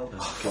Daily Mail.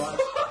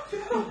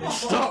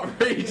 Stop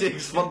reading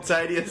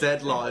spontaneous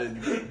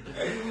headlines.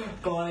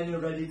 Bayern are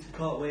ready to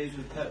part ways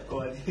with Pep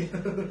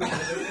Guardiola.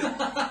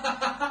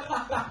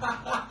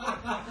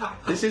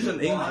 This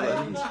isn't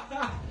England.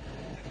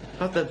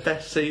 Had the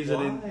best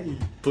season in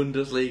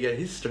Bundesliga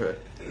history.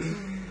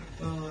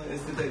 Oh,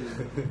 it's the Daily.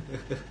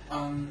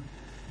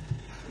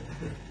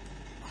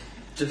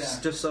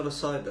 Just on a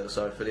side note,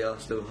 sorry for the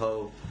Arsenal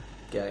whole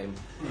game.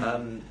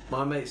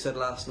 My mate said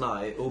last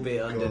night,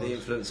 albeit under the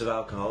influence of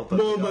alcohol, but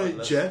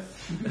regardless-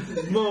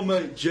 my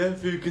mate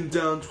Jeff, who can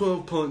down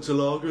 12 pints of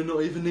lager and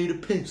not even need a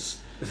piss.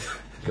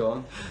 Go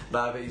on.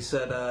 No, but he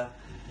said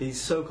he's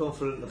so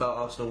confident about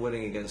Arsenal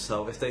winning against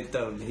Hull. If they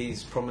don't,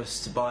 he's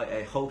promised to buy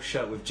a whole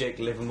shirt with Jake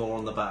Livermore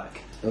on the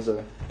back. Is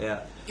it? Yeah.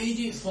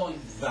 Idiots like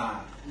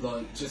that,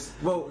 like just.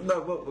 Well,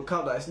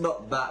 calm down. It's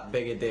not that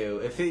big a deal.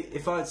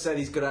 If I'd said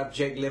he's going to have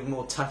Jake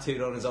Livermore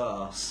tattooed on his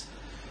arse.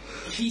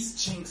 He's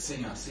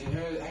jinxing us, you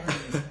know.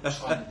 Everyone's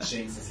trying to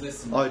jinx us.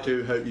 Listen, I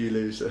do hope you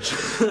lose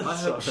this. I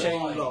hope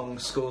Shane Long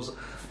scores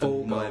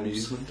 4 my goals.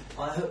 amusement.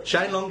 I hope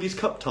Shane Long is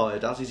cup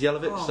tied, as is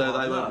Yelovich, so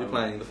they won't be no.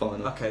 playing the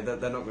final. Okay, they're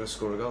not going to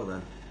score a goal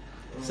then.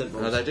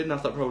 Simple. No, they didn't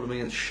have that problem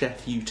against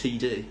Chef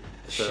UTD.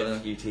 So,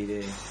 Chef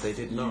UTD. They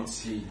did not.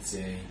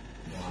 UTD.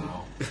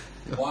 Wow.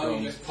 Why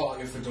don't you just pull out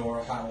your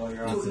fedora hat while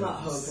you're at Talking it?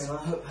 about hoping, I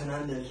hope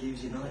Hernandez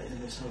leaves United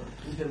in the summer.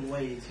 He's been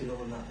way too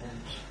long on that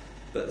bench.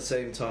 But at the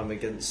same time,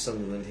 against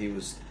Sunderland, he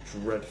was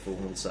dreadful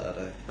on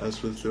Saturday.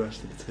 as was the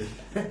rest of the team.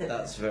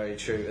 That's very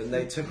true. And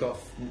they took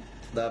off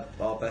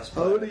our best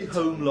player. How many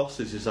home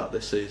losses is that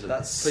this season?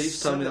 That's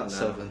Please tell me 7 that's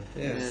now. 7.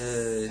 Yeah.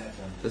 Yay.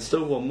 There's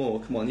still one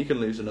more. Come on, you can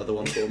lose another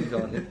one for me,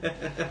 can't you?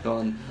 Go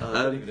on.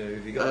 I don't even know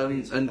if you got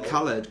beat And Hull.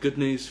 Khaled, good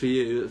news for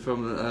you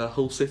from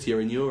Hull City are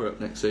in Europe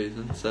next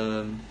season.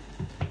 So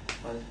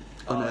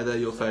I know they're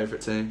your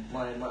favourite team.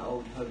 My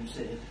old home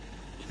city.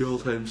 Your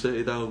old home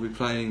city. They will be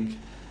playing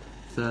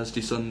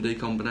Thursday Sunday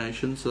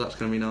combination, so that's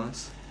going to be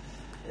nice.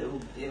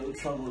 It will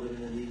trouble them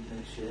in the league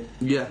next year.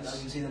 Yes. I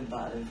can see them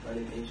battling for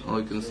relegation.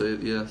 I can see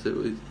it, yes,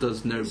 it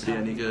does nobody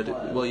any good.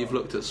 Well, you've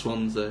looked at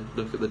Swansea,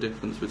 look at the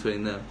difference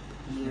between them.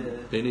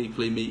 Yeah. An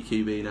equally meat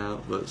QB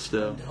now, but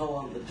still. And Hull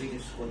aren't the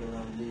biggest squad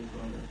around the league,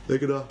 aren't they?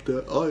 They're going to have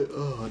to...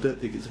 I don't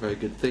think it's a very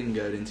good thing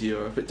going into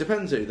Europe. It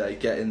depends who they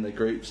get in the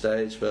group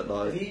stage, but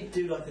like... If you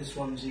do like this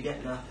one, you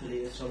get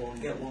Napoli or someone,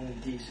 get one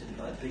decent,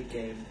 like big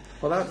game.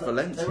 Well, that's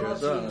Valencia there are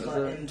as well. teams Is like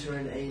it? Inter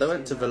and AC They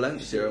went to and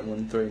Valencia that. and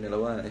won 3-0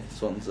 away,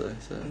 Swansea.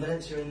 So. And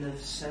Valencia in the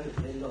semi,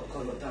 they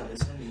got knocked out in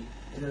the semi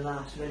in the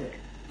last minute.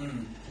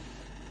 Mm.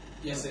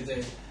 Yes, they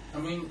did. I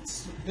mean,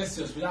 this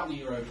just without the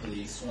Europa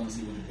League,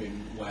 Swansea would have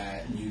been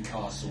where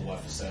Newcastle were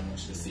for so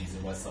much of the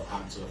season, where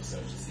Southampton were for so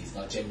much of the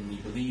season. I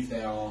genuinely believe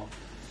they are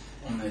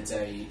on their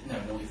day. No,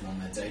 not even on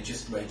their day.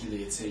 Just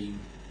regularly a team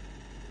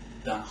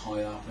that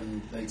high up,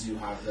 and they do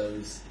have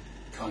those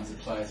kinds of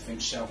players. I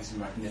think Shelby's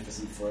been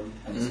magnificent for them,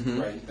 and it's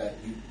great that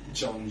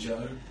John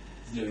Joe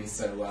is doing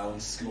so well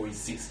and scoring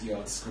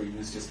 60-yard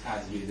screamers just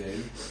as you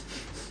do.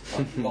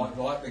 like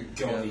the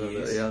god he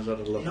is. He has had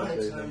a lovely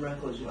United's season. home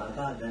records are like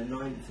bad, they're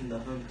 9th in the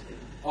home team.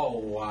 Oh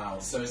wow!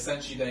 So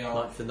essentially they are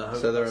Ninth in the home.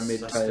 So they're a That's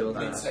mid-table still now.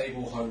 bad.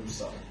 mid-table home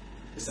side.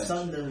 Essentially.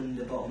 Sunderland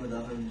the bottom of the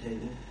home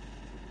table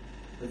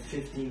with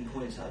 15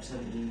 points out of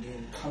 17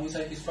 games. Can we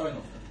take his phone off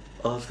him?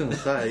 I was going to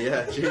say,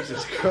 yeah,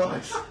 Jesus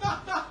Christ.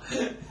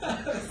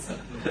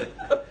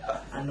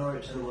 And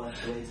Norwich are the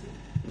worst away team.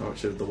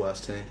 Norwich are the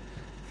worst team.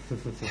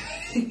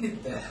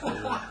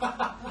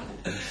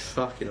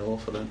 Fucking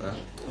awful, isn't that?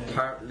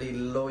 Apparently,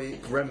 Loic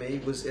Remy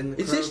was in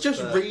the Is this crowd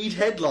just there. read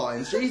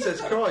headlines?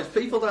 Jesus Christ,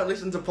 people don't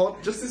listen to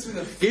pod. Just This has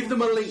been a give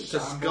them a link to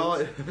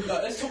shambles. Sky.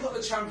 Let's talk about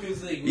the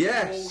Champions League.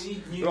 Yes.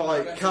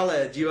 Right,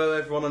 Khaled, you owe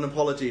everyone an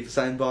apology for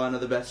saying Bayern are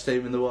the best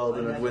team in the world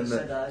and I would win never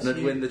said that, and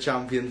would win the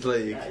Champions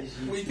League. That is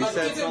We You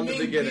said from the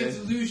beginning. Be a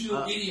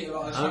delusional idiot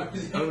about the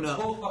Champions League. own up.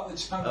 Talk about the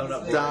Champions Own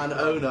up, League. Dan,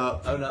 own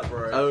up. Own up,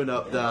 bro. Own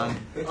up, Dan.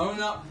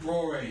 Own up,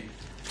 Rory.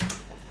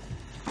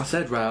 I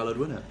said Real would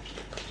win it.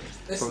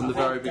 Listen, From the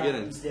very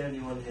beginning. Dan's the only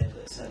one here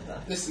that said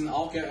that. Listen,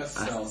 I'll get us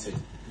started.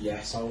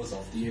 Yes, I was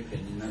of the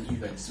opinion that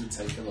Juventus would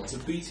take a lot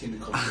of beating in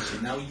the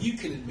competition. Now you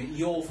can admit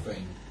your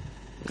thing.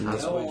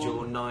 As Go with on.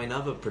 your 9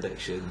 other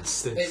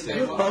predictions. It's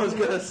I was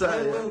going to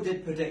say. Will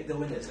did predict the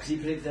winners because he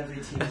predicted every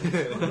team.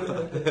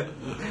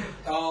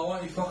 Oh, why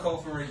don't you fuck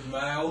off and read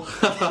mail?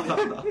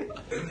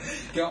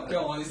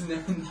 go on, isn't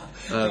there?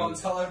 Go on,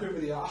 tell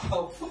everybody.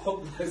 Oh,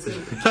 fuck this.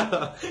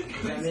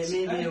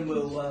 Me and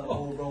Will were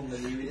all wrong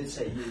when we did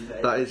say you.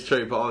 That is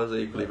true, but I was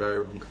equally very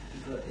wrong.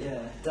 But yeah,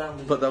 Dan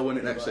was. But they'll win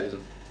it next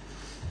season.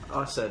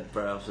 I said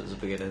Real at the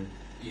beginning.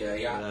 Yeah.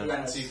 Yeah.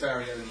 And to be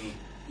fair,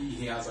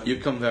 he has only.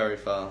 You've come very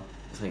far.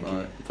 Thank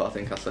Right, but I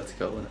think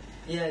Atletico win it.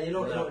 Yeah,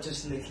 you're not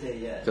just in the clear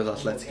yet.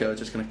 Because Atletico are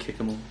just going to kick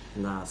them all.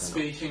 Nah, they're not.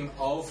 Speaking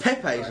of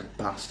Pepe's a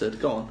bastard,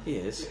 go on. He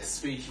is.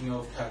 Speaking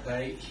of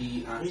Pepe,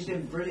 he actually. He's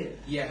been brilliant.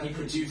 Yeah, he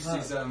produced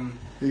his He Best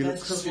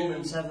looks,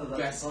 performance two ever,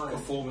 that's best fine.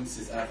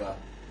 performances ever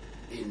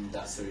in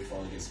that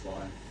semi-final against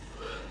Bayern.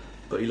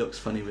 but he looks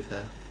funny with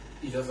hair.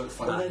 He does look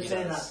Well, funny. they're he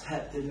saying does. that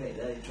Pep did make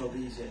their job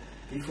easier.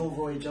 Before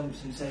Roy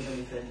jumps and says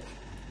anything,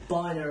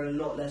 Bayern are a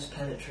lot less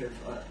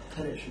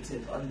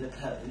penetrative under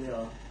Pep than they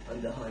are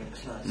under Heinz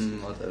Class.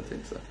 I don't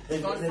think so.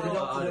 They've I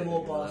adopted a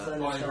more agree with that.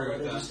 Barcelona I agree style. with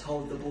They that. just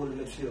hold the ball in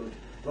midfield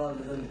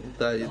rather than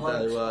They the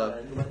Heinz were- style,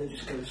 where they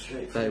just go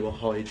straight. They through. were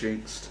high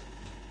jinxed.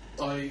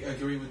 I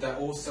agree with that.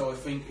 Also, I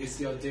think it's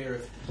the idea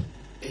of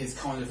his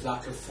kind of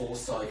lack of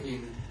foresight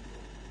in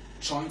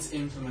trying to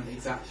implement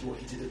exactly what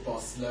he did at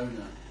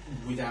Barcelona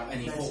without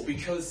any Messi. thought.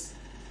 Because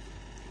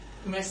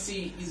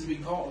Messi is a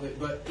big part of it,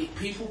 but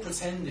people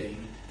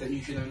pretending that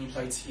you can only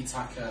play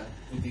tiki-taka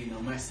with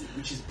Lionel Messi,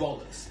 which is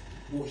bollocks.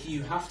 What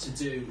you have to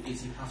do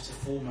is you have to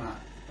format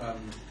the I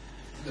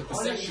think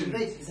possession.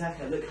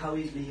 Exactly. Look how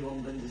easily he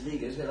won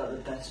Bundesliga. Isn't it like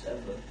the best ever?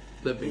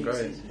 They've been league great.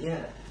 season?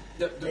 Yeah.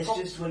 The It's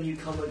problem- just when you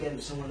come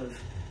against someone of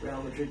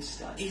Real Madrid's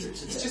stature, It's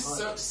it's a bit just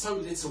hard. so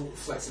little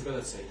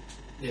flexibility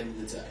at the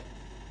end of the day.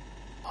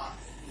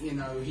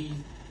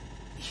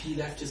 He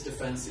left his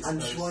defence And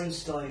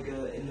exposed.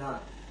 Schweinsteiger in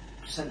that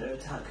centre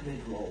attack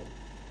mid role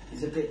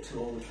is a bit too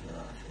old for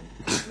that,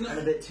 I think, and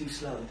a bit too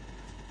slow.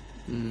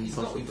 He's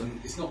not Possibly. even.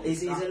 It's not.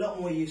 He's a lot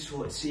more used to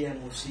what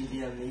CM or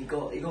CDM. He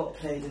got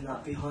played in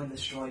that behind the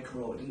striker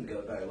role. It didn't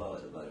go very well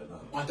at the moment.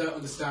 I don't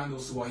understand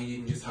also why he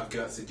didn't just have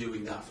Götze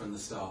doing that from the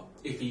start.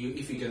 If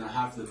you're going to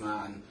have the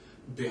man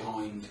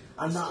behind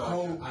And the that striker.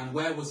 whole- And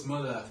where was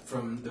Muller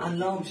from the And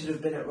Lahm should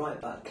have been at right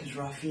back because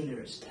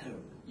Rafinha is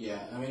terrible. Yeah,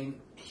 I mean,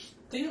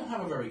 they don't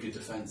have a very good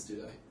defence, do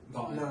they?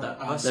 Bayern. No. They've never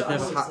I had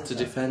said to that.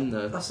 defend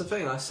though. That's the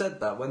thing, I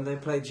said that when they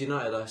played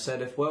United. I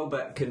said if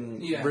Welbeck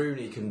can, Yeah.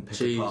 Rooney can pick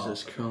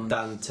Jesus apart Christ.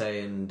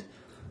 Dante and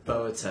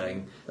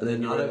Boateng, And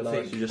then you I don't realise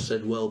think you just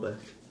said Welbeck.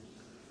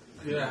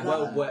 Yeah.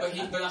 No, but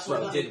that's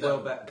what he did. though.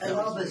 Welbeck.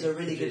 Alava's a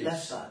really good Jeez.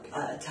 left back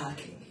at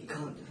attacking. He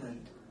can't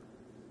defend.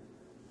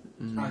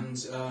 And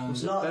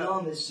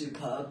Lahm is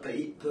superb, but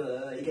he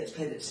gets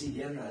played at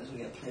CDM now. He doesn't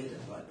get played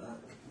at right back.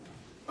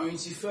 I mean,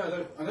 to be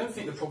fair, I don't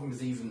think the problem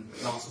is even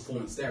last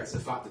performance there. It's the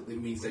fact that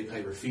it means they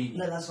play Rafinha.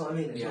 No, that's what I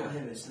mean. It's Yeah. not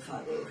him. It's the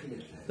fact that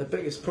Rafinha's playing. The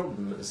biggest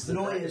problem is that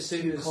Neuer as is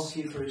soon too as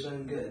cocky for his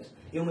own good.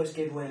 He almost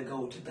gave away a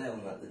goal to Bale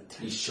on that.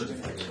 He should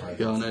have given away.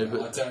 Yeah, I know,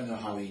 but- I don't know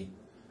how he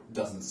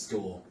doesn't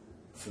score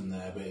from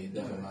there, but it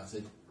never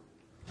mattered.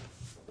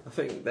 I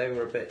think they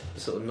were a bit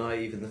sort of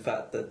naive in the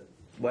fact that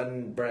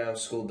when Real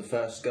scored the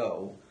first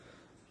goal,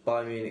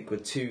 Bayern Munich were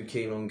too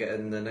keen on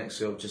getting the next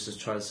goal just to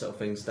try to settle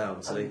things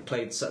down. So they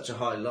played such a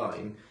high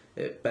line,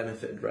 it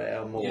benefited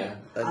Real more. Yeah.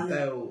 And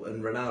Bale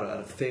and Ronaldo had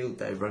a field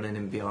day running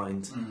in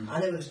behind.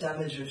 And it was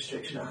damage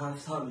restriction at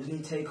half time. Didn't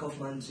he take off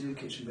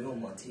Mandzukic and bring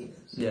on Martinez?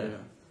 Yeah.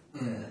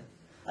 Yeah.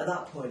 At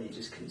that point, he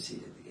just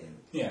conceded the game.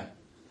 Yeah.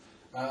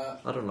 I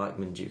don't like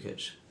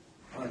Mandzukic.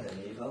 I don't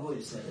either. I've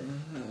always said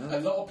it. A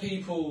lot of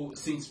people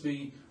seem to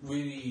be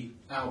really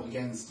out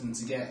against him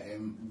to get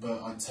him,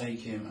 but I'd take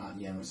him at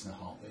the Emirates in a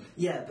heartbeat.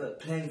 Yeah, but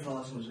playing for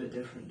Arsenal was a bit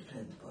different.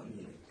 Depends by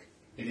Munich.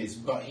 It is,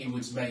 but he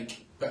would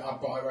make. But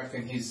I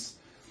reckon his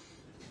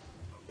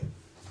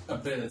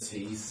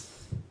abilities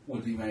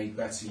would be made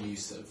better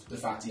use of. The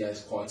fact he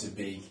has quite a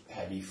big,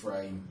 heavy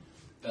frame.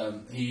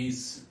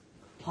 He's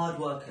Hard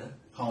worker.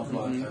 hard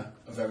worker,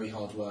 a very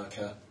hard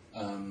worker.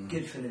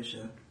 Good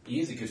finisher. He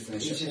is a good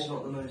finisher. He's just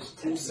not the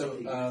most Also,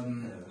 technically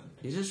good.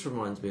 He just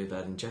reminds me of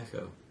Edin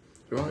Dzeko.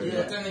 Right. Yeah.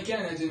 But then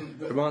again, I didn't.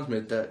 But, Reminds me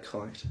of Dirk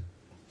Kuyt.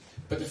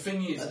 but the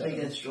thing is, I think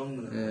though, they're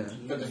stronger than Yeah.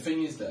 that. but the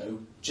thing is, though,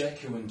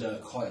 Dzeko and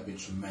Dirk Kuyt have been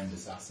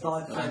tremendous assets.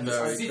 But I And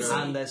very City- true.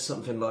 And there's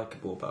something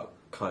likeable about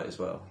kite as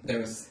well. There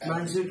was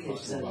Mandzukic about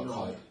said no.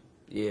 Kite.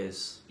 He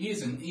is. He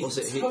isn't. He's Was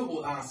it a he-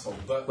 total asshole.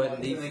 But When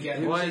like, he, then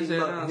again, who Why was is he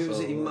he an mug- who was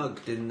it he asshole?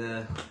 mugged in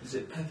the... Was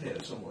it Pepe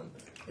or someone?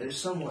 It was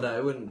someone. No,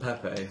 it wasn't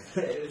Pepe.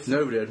 It was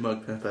Nobody had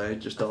mugged Pepe,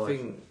 just I died.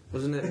 think,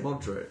 wasn't it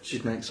Modric?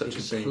 She'd make such He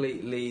a scene.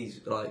 completely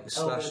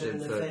slashed him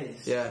him in for the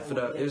face. yeah for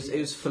the, it was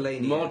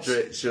Fellaini.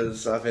 Modric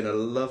was having a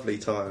lovely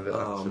time of it,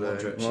 Oh,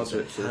 actually.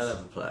 Modric is a hell of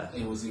a player.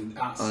 he was in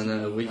I absolutely.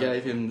 know, we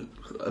gave him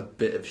a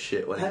bit of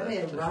shit when he Pepe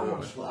left. and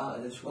Ramos were out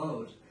of this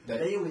world.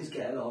 They always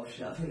get a lot of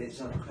shit. I think they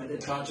deserve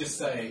credit. Can I just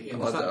say, it I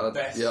was the don't,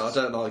 best. I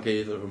don't like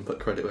either of them, put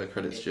credit where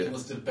credit's It due.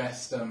 was the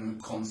best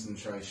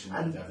concentration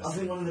And I've ever I think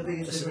seen. one of the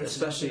biggest differences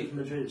Especially- from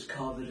Madrid is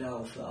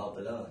Carvajal for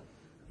Arbeloa.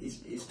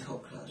 He's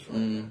top class, right?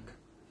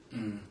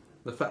 Mm.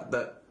 The fact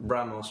that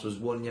Ramos was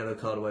one yellow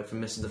card away from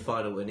missing the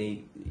final when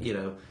he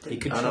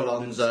And controlled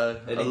Alonso.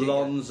 and he didn't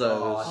Alonso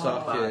get- was I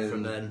felt bad fucking...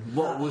 from then.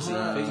 What was he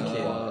thinking?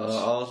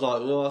 I was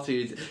like, what are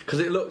you... Because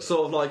it looked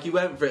sort of like he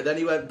went for it, then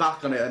he went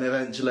back on it, and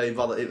eventually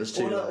but it was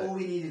too All late.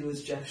 we needed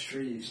was Jeff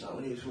Streves, like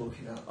when he was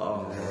walking out.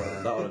 Oh,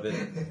 that would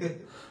have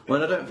been.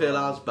 Well, I don't feel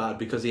as bad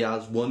because he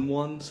has won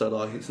one, so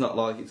like it's not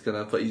like it's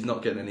gonna... But he's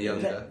not getting any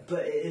younger.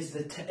 But it is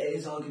it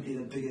is arguably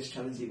the biggest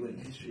Champions League win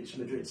in history. It's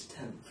Madrid's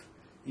 10th.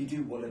 You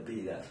do want to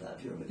be there for that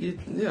if you're a Madrid.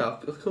 Yeah,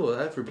 of course,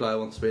 every player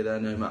wants to be there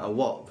no matter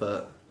what,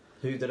 but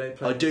Who did they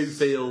play? I do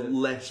feel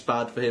less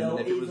bad for him They'll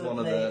than if it was either one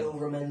of play the... Il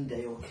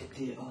Remende or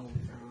Kiki. Oh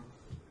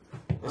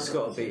no. It's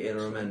got to be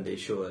Illaramendi,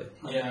 surely.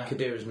 Yeah.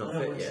 Kadira's not I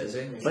don't fit want yet, to is see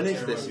he? it. When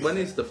is this? When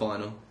is the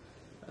final?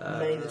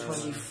 May the No,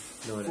 24th.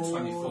 it's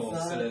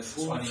 24th, so there's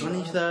 20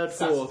 23rd, 4th,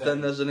 Saturday. then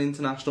there's an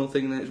international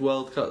thing, then it's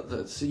World Cup.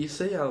 So you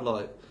see how,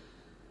 like,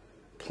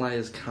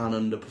 players can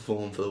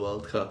underperform for the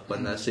World Cup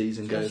when their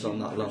season goes on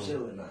that long.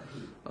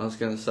 I was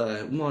going to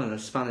say, well, no,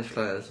 Spanish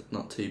players,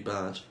 not too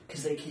bad.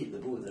 Because they keep the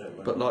ball, they don't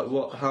run. But, like,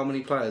 what? How many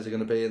players are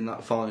going to be in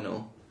that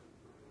final?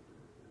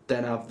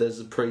 Then there's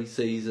a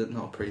pre-season,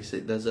 not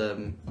pre-season, there's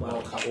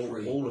World Cup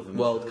free. all of them.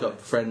 World Cup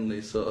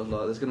friendly, sort of,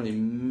 like, there's going to be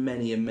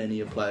many and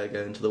many a player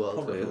going to the World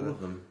Probably Cup. all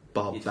of them.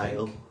 Bar You'd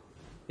Bale. think.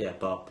 Yeah,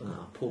 Bob.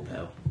 Oh, poor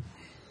Bale.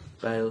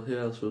 Bale, who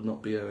else would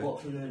not be going?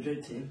 What, from the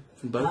Madrid team?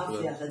 From both Half of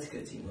the them.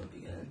 Atletico team won't be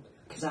going.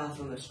 Because half of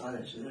them are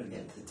Spanish, they don't get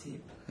into the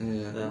team.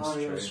 Yeah, That's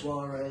Mario true.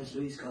 Suarez,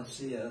 Luis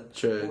Garcia,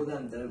 True. all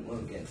them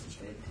won't get into the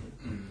Spain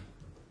team.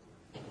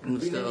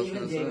 And still, I was Even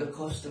gonna Diego say-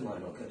 Costa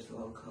might not go to the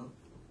World Cup.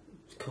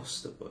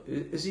 Costa.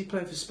 Is he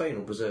playing for Spain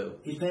or Brazil?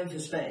 He's playing for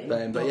Spain.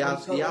 Spain, but he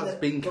has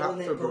been but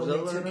capped for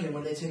Brazil, hasn't he?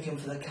 When they took him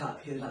for the cap,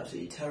 he was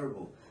absolutely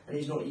terrible. And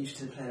he's not used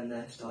to playing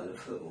their style of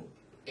football.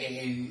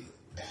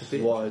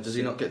 Why? Does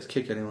he not get to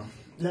kick anyone?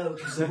 No,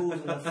 because the ball's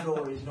on the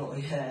floor, he's not,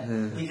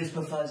 He just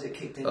prefers it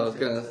kicked in. I was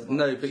gonna...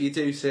 No, but you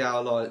do see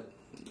how, like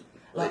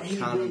it he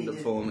can really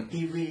underperform.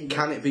 He really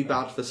Can it be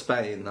bad for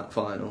Spain, that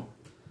final?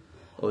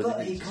 Or But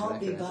do you he think can't it's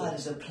be just bad okay?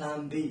 as a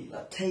plan B.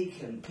 Like, take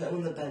him, put him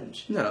on the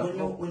bench. No.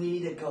 When you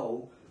need a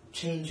goal,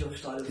 change your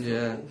style of football.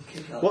 Yeah.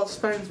 Kick out. What's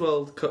Spain's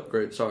World Cup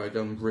group? Sorry,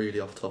 I'm really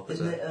off topic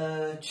Isn't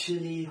there. it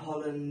Chile,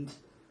 Holland,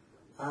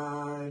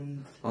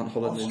 and Aren't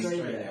Holland in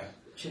Australia? Australia.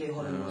 Chile,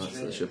 Holland, Oh, so it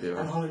Australia. should be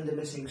alright. And Holland are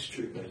missing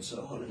Strootman,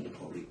 so Holland will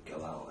probably go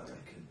out, I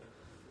reckon.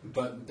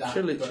 But that,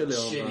 Chile but aren't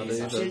Chile bad is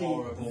either. a Chile,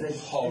 horrible, in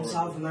horrible,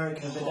 South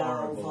America, Vidal,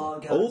 horrible.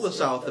 Vargas. All the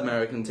South Silva.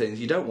 American teams,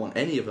 you don't want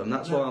any of them.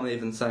 That's why I'm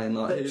even saying,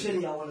 like... But who-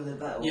 Chile are one of the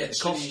better ones. Yeah,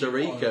 Costa Chile,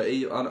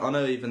 Rica, I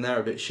know even they're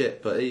a bit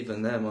shit, but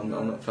even them I'm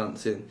not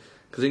fancying.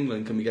 Because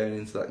England can be going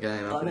into that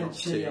game I after meant not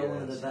 2 Chile are one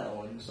of the years. better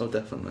ones. Oh,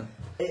 definitely.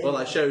 Italy Well, I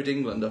have- showed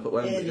England up at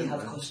Wembley, Italy didn't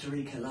have they? Costa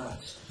Rica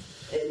last.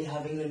 Italy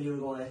have England,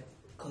 Uruguay,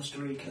 Costa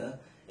Rica.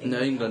 No,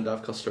 England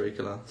have Costa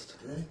Rica last.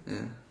 Do they?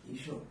 Yeah, You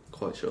sure?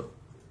 quite sure.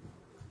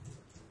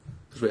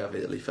 Because we have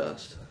Italy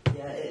first.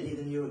 Yeah, Italy,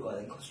 then Uruguay,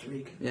 then Costa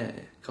Rica. Yeah,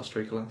 Costa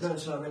Rica last. No,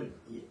 so I meant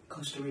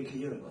Costa Rica,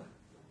 Uruguay.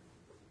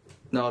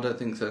 No, I don't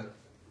think so.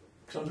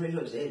 Because I'm pretty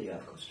sure it's Italy who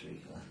have Costa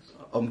Rica last.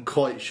 I'm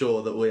quite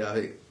sure that we have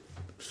it.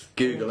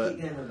 Google Keep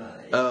it. going about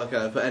it. Oh,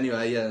 okay, but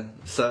anyway, yeah.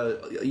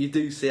 So, you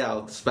do see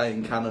how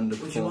Spain can Would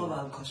you rather underperform.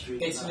 have Costa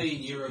Rica Italy,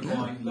 Uruguay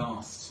last.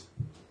 last?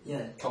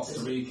 Yeah. Costa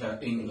Rica,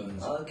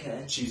 England.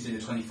 Okay. Tuesday the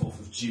 24th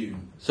of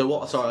June. So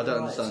what, sorry, I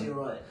don't Right, so understand. you're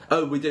right.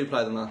 Oh, we do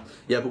play them last.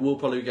 Yeah, but we'll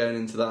probably be going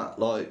into that,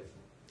 like,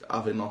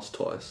 having lost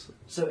twice.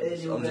 So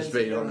Italy will I'm go just into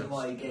the being honest.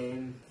 Uruguay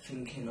game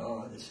thinking,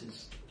 oh, this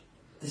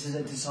is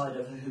a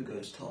decider for who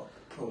goes top.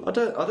 Probably.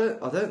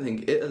 I don't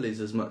think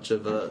Italy's as much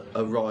of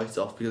a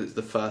write-off because it's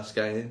the first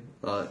game.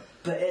 Like,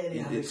 But Italy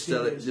have it's still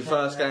experience the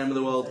playing first game of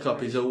the World there.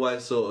 Cup is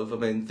always sort of. I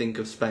mean, think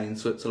of Spain,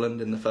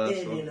 Switzerland in the first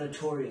Italy one. are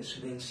notorious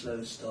for being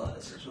slow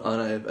starters as well. I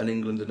know, and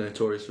England are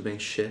notorious for being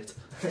shit.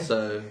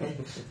 So,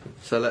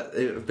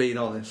 being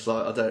honest,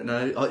 like I don't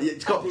know.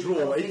 It's got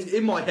draw.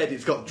 In my head,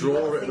 it's got draw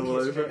I written think all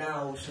it's over it.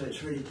 now, so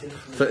it's really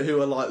different. But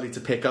who are likely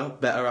to pick up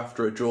better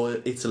after a draw?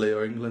 Italy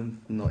or England?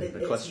 Not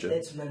even a question.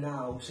 It's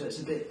Manau, so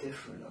it's a bit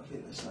different. I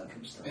think the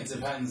circumstance. It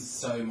depends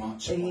so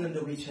much. England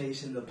will be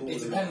chasing the ball.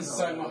 It depends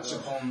so much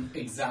upon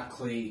exactly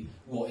exactly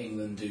what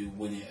England do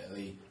when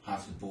Italy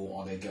have the ball.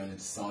 Are they going to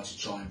decide to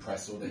try and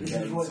press, or are they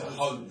going to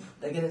hope?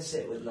 They're going to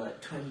sit with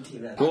like 20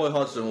 men. Roy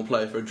Hodgson will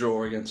play for a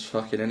draw against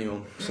fucking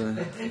anyone. So.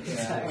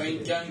 Yeah, I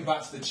mean, going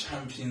back to the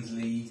Champions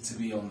League to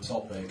be on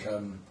topic,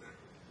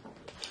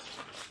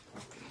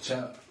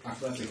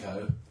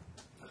 Atletico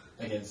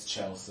against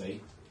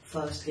Chelsea.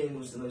 First game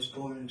was the most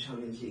boring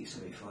Champions League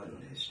semi-final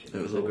in history.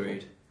 It was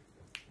Agreed.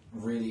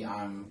 Really,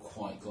 I'm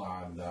quite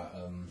glad that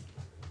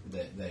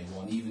that they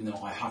won. Even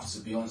though I have to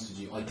be honest with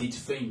you, I did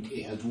think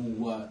it had all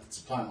worked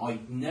to plan. I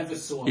never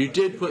saw. You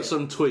did put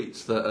some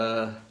tweets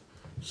that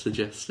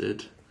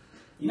suggested.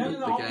 No,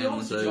 the I'll be game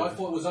honest was with you. I over.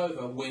 thought it was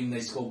over when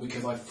they scored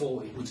because I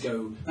thought it would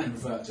go and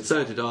revert to.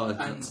 So did I.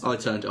 And, I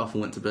turned it off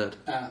and went to bed.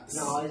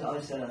 No, I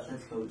said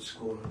Atletico would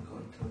score and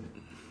can't tell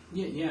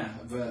it.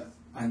 Yeah,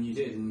 and you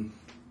did, and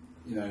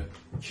you know,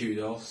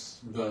 kudos.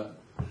 But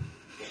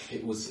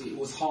it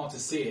was hard to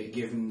see it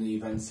given the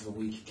events of a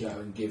week ago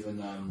and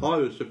given. I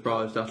was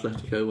surprised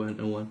Atletico went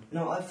and won.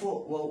 No, I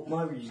thought. Well,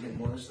 my reasoning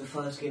was the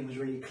first game was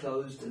really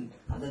closed, and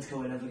Atletico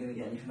were never going to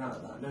get anything out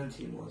of that. No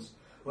team was.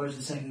 Whereas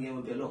the second game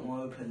would be a lot more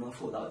open. I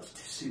thought that would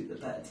suit the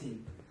better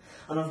team.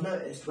 And I've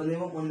noticed when they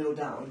went 1-0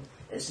 down,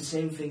 it's the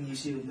same thing you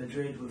see with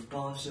Madrid, with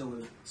Barca,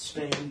 with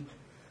Spain.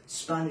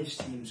 Spanish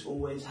teams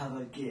always have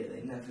a gear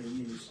they never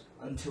use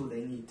until they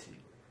need to.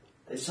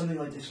 It's something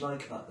I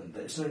dislike about them,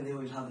 but it's something they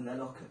always have in their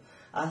locker.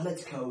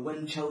 Atletico,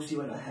 when Chelsea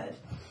went ahead,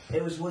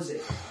 was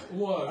it?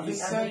 Whoa, I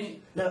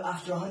think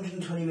after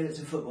 120 minutes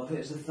of football, I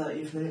think it was the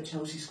 30th minute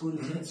Chelsea scored,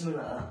 something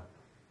like that.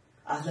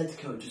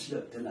 Atletico just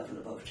looked a level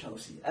above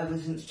Chelsea. Ever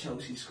since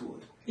Chelsea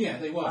scored. Yeah,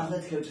 they were.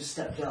 Atletico just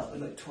stepped up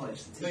and looked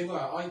twice the team. They were.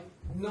 I'm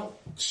not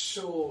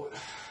sure.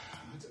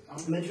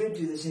 Madrid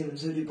do the same, and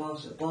so do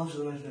Barca. Barca are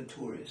the most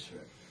notorious for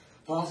it.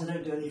 Barca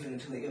don't do anything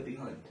until they go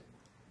behind.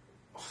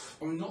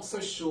 I'm not so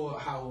sure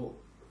how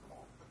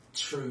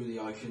truly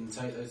I can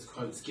take those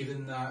quotes,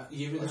 given that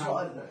That's how.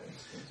 what I've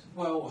noticed.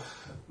 Well,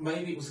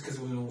 maybe it was because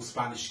it was an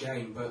all-Spanish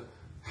game, but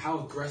how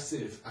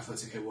aggressive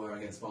Atletico were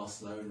against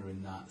Barcelona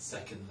in that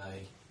second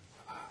leg,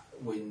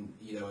 when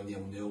a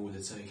 0-0 would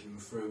have taken them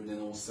through, and then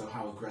also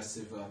how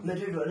aggressive.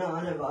 Madrid, no,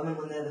 I know, but I meant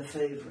when they're the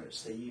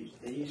favourites, they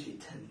usually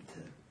tend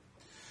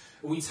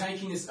to. Are we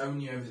taking this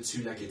only over the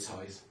two-legged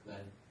ties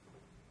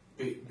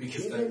then?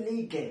 Because even in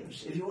league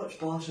games, if you watch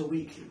Barca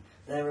weekly,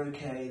 they're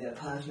okay, they're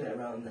passing it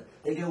around,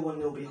 they go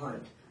 1-0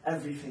 behind,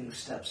 everything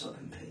steps up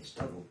in pace,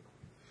 double.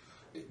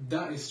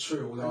 That is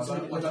true, although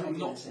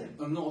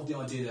I'm not of the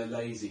idea they're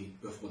lazy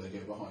before they go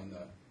behind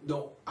though.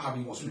 Not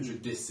having watched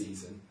Madrid this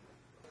season.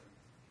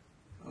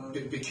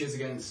 Because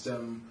against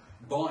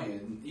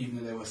Bayern, even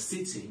though they were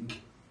sitting,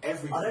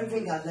 everything... I don't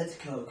think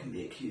Atletico can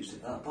be accused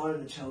of that.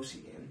 Bayern the Chelsea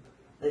game,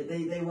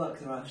 they work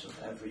their ass off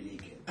every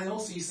league game. And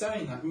also, you're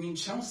saying that. I mean,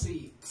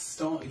 Chelsea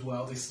started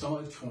well, they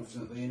started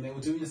confidently, and they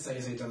were doing the same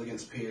as they'd done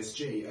against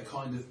PSG. A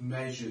kind of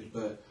measured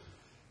but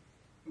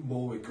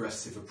more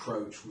aggressive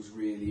approach was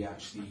really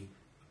actually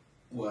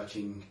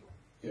working,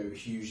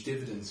 huge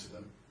dividends for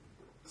them.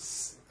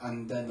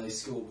 And then they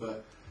scored,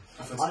 but...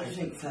 I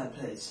think fair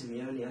play to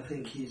Simeone. I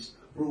think he's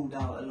ruled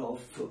out a lot of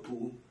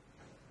football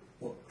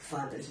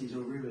fantasies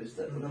or rumours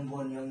that number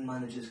one young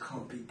managers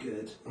can't be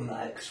good, or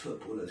that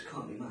ex-footballers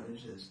can't be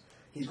managers.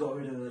 He's got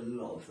rid of a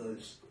lot of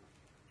those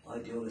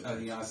ideologies. I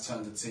think he has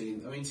turned the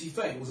team. I mean, to be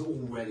fair, it was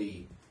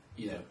already,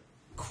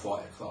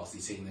 quite a classy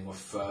team. They were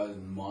third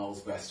and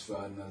Miles' best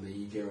third in the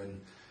league,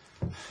 and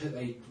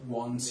they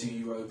won 2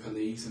 Europa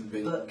Leagues and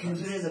been. But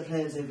considering the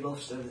players they've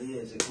lost over the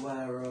years,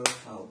 Aguero,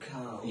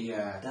 Falcao,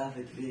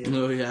 David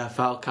Villa. Oh yeah,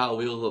 Falcao.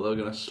 We all thought they were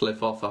going to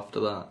slip off after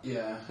that.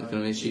 Yeah, it's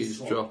going to be a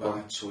huge drop off.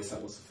 Bad choice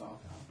that was for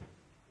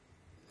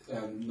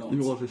Falcao. It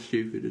was a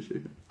stupid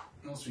decision.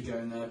 Not to be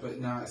going there,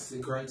 but no, it's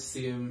great to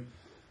see him.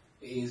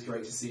 It is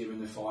great to see him in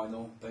the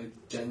final. They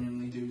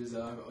genuinely do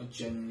deserve it. I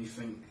genuinely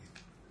think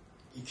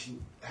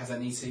has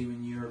any team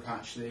in Europe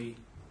actually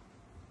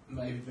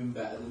maybe been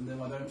better than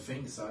them? I don't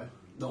think so.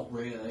 Not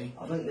really.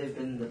 I think they've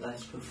been the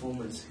best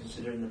performance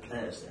considering the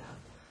players they have.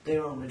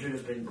 Real Madrid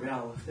have been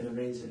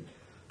amazing,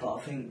 but I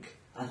think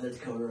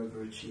Atletico are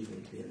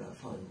overachieving to be in that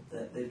final.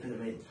 They've been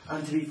amazing,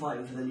 and to be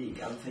fighting for the league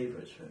and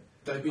favourites for it.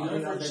 They've been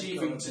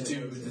overachieving to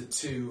do with the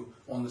two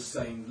on the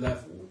same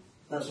level.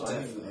 That's what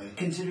definitely. I mean.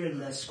 Considering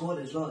their squad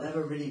as well, they have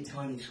a really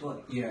tiny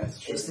squad. Yeah,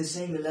 it's true. It's the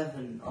same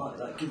 11.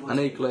 And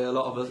equally, a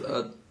lot of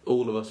us,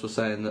 all of us, were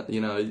saying that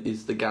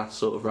is the gas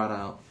sort of ran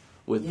out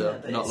with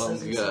not long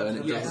ago, and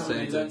it does the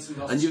same thing.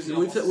 And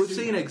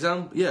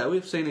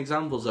we've seen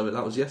examples of it.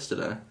 That was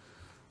yesterday.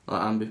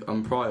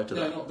 And prior to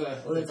that. No, not the.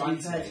 Well, to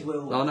be fair to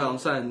Will, I'm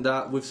saying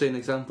that we've seen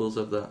examples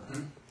of that.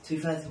 To be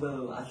fair to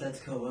Will,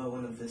 Atletico were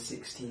one of the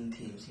 16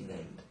 teams he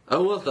named.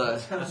 Oh, was there?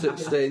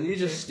 16.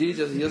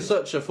 You're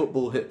such a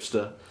football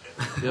hipster.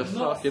 You're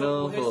fucking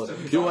awful.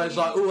 You're always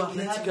like, oh,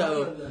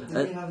 Atletico.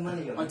 Did he have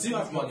money on them? I do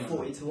have money on them.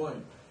 40 to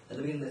 1 at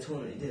the beginning of the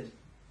tournament. He did.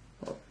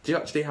 Do you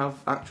actually have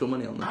actual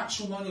money on them?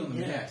 Actual money on them,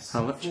 Yeah. yes.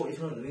 How much? 40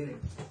 to 1 at the beginning.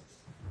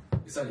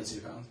 It's only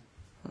 £2.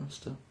 Oh,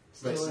 still.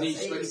 But it's Still, in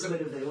each, that's 80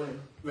 quid if they win.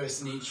 but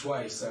it's in each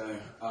way, so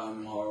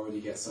I'll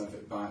already get some of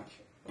it back.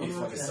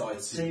 if I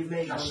decide So you've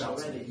made to cash one out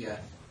already? Yeah.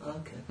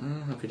 Okay.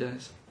 Happy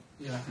days.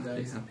 Yeah,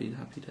 days. Happy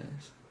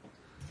days.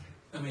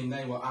 I mean,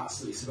 they were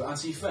absolutely super. And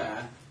to be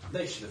fair,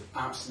 they should have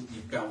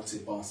absolutely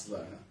belted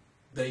Barcelona.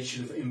 They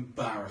should have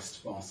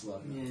embarrassed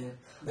Barcelona.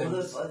 Yeah.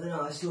 Although, I don't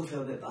know, I still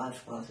feel a bit bad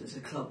for Barcelona. It's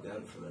a club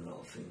going through a lot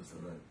of things,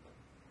 I know.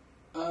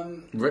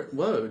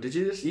 Whoa! Did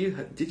you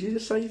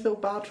just say you feel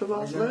bad for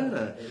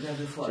Barcelona?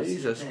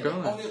 Jesus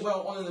Christ!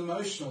 On an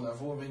emotional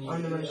level, I mean,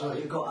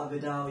 you've got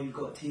Abidal, you've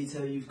got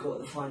Tito, you've got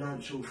the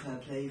financial fair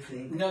play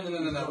thing. No.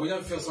 We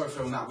don't feel sorry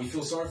for them. That we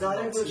feel sorry for. No, I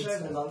don't feel sorry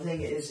for them. I'm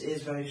saying it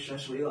is very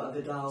stressful. You got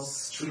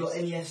Abidal, you got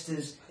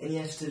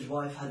Iniesta's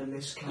wife had a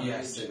miscarriage.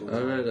 Yes.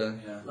 Oh really?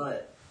 Yeah.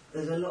 Like,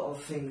 there's a lot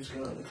of things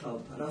going on at the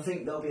club, and I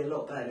think they'll be a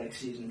lot better next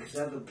season because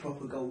they have a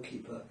proper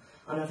goalkeeper.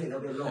 And I think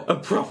there'll be a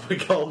proper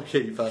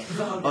goalkeeper,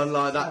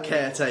 unlike that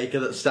caretaker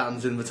that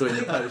stands in between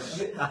the posts.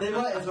 They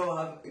might as well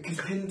have, because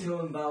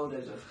Pinto and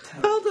Valdez are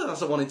terrible. Valdez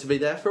hasn't wanted to be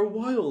there for a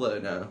while though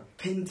now.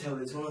 Pinto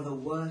is one of the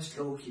worst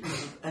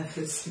goalkeepers I've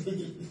ever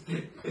seen.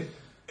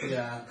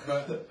 Yeah,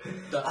 but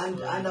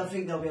and I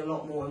think they'll be a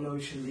lot more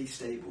emotionally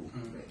stable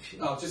next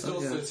year. Just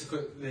also to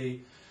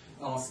quickly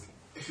ask,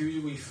 who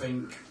do we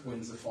think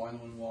wins the final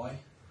and why?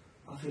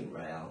 I think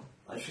Real.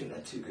 I think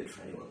they're too good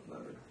for anyone at the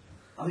moment.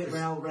 I think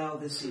Real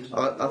this season.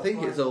 I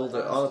think it's all.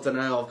 I don't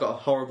know. I've got a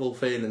horrible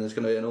feeling there's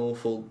going to be an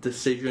awful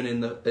decision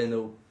in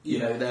the. You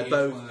know, they're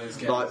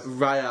both like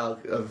Real,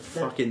 a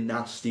fucking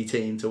nasty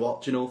team to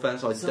watch. In all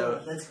fairness, I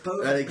don't.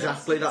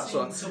 Exactly, that's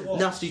what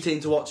nasty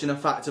team to watch. In the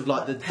fact of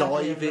like the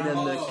diving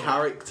and the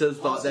characters,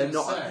 like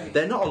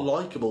they're not a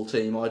likable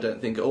team. I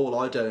don't think at all.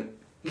 I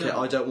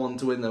don't want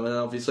to win them, and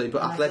obviously,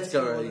 but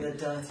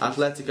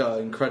Atletico are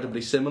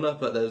incredibly similar.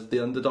 But there's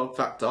the underdog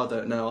factor. I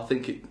don't know. I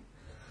think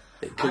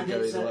it could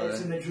go either way.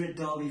 It's a Madrid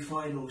derby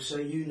final, so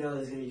you know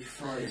there's going to be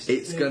fights.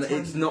 It's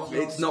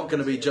not going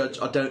to be judged.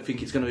 I don't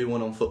think it's going to be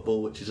won on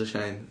football, which is a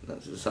shame.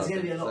 That's a sad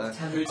thing. There's going to be a lot of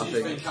Who do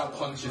you think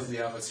out-punches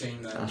the other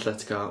team then?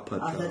 Atletico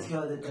out-punch. Atletico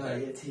are the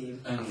dirtier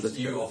team. And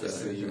you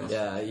obviously.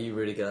 Yeah, you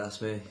really gonna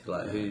ask me.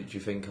 Like, who do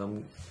you think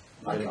I'm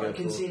going to go for? I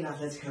can see an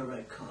Atletico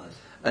red card.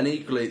 And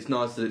equally, it's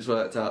nice that it's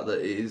worked out that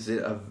it is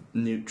a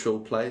neutral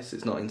place.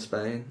 It's not in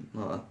Spain.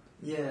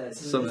 Yeah, it's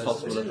some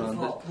possible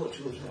advantage.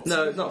 Portugal.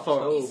 No, it's not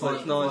far at all, but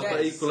it's nice.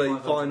 But equally,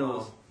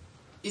 finals.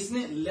 Isn't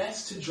it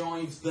less to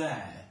drive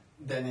there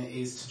than it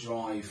is to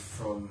drive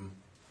from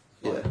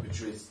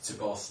Madrid to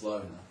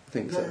Barcelona? I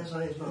think so.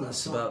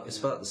 It's about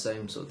the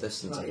same sort of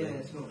distance. Right,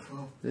 it's not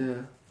far.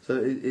 Yeah. So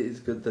it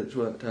is good that it's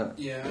worked out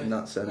in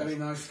that sense. I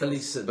mean, at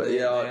least, but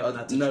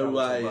no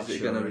way is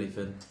it going to be.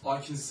 I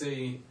can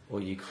see.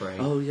 Or Ukraine.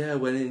 Oh yeah,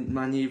 when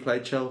Man U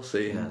played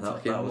Chelsea. Yeah,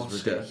 that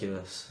was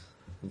ridiculous.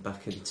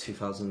 Back in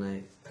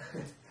 2008.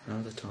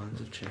 Now the times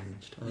have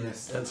changed.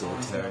 Yes, the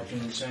times have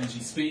been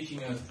changing.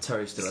 Speaking of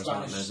Terry still has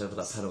nightmares over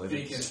that penalty.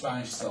 Speaking of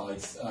Spanish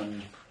sides, La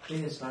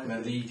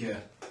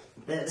Liga.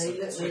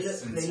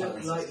 They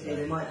look likely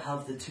they might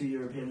have the two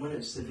European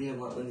winners. Sevilla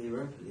might win the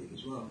Europa League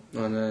as well.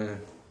 I know.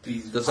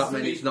 Does that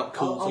mean it's not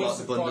cool to like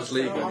the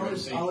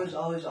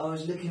Bundesliga? I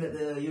was looking at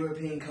the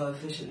European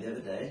coefficient the other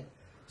day.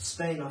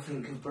 Spain, I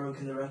think, have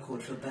broken the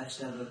record for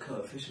best ever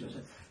coefficient.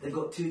 They've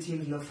got two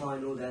teams in the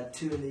final. They had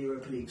two in the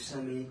Europa League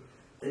semi.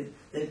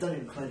 They've done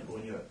incredible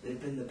in Europe.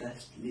 They've been the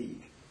best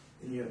league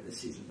in Europe this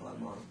season by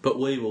a mile. But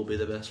we will be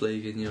the best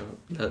league in Europe.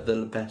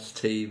 The best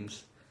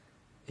teams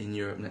in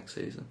Europe next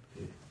season.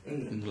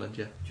 England,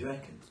 yeah. Do you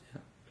reckon?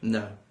 Yeah.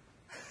 No.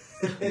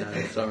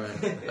 No, sorry.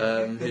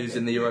 Who's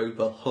in the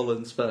Europa? Hull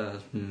and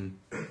Spurs.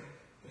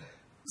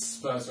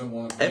 Spurs don't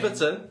want to.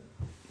 Everton.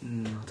 I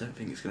don't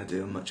think it's going to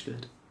do them much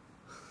good.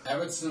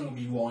 Everton will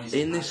be wise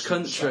in this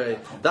country.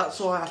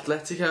 That's why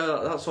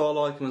Atletico. That's why I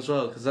like them as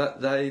well, because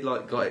they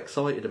got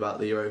excited about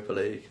the Europa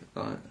League.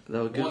 Like, they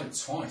were good. Won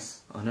it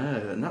twice. I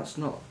know, and that's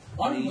not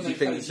an easy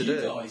thing to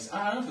do. Guys.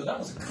 I don't know, that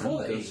was a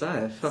quality. I was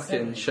going to say,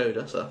 fucking showed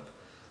us up.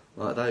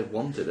 Like they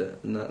wanted it,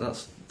 and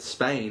that's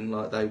Spain.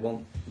 Like they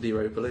want the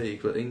Europa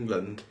League, but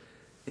England,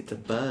 it's a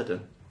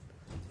burden.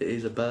 It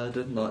is a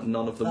burden. Like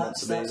none of them want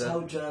to be there. That's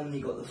how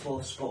Germany got the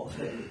fourth spot of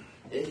Italy.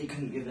 Italy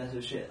couldn't give less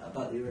a shit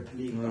about the Europa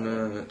League.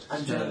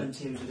 And German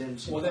teams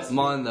within.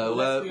 Mine though,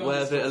 where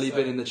have Italy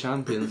been in the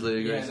Champions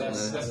League recently?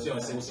 Let's be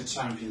honest, it was the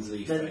Champions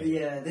League.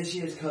 This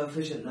year's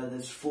coefficient though,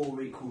 there's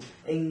 4 equal.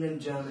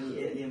 England, Germany,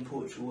 Italy, and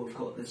Portugal have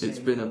got the same. It's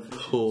been a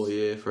poor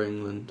year for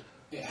England.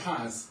 It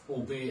has,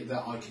 albeit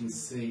that I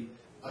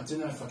don't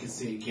know if I can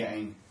see it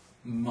getting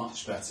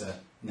much better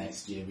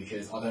next year,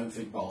 because I don't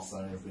think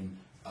Barcelona have been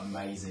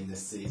amazing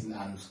this season,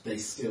 and they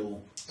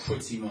still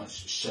pretty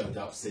much showed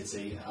up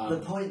City. The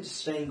points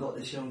Spain got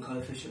this year on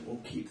coefficient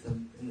will keep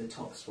them in the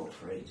top spot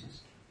for ages.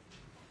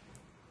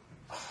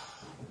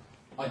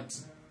 I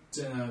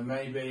don't know,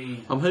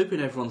 maybe. I'm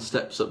hoping everyone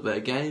steps up their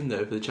game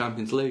though for the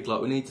Champions League.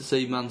 Like we need to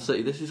see Man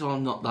City. This is why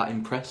I'm not that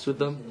impressed with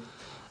them.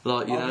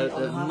 Like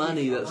the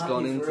money that's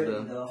gone into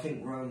them. Though, I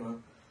think Roma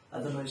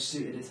are the most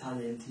suited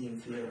Italian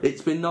team for Europe.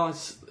 It's been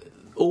nice.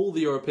 All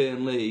the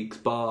European leagues,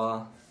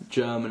 bar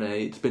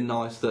Germany, it's been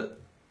nice that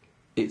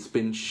it's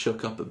been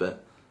shook up a bit.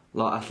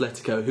 like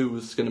Atletico, who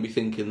was going to be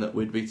thinking that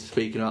we'd be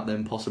speaking about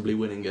them possibly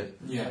winning it?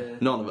 Yeah.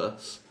 None of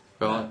us.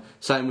 Right.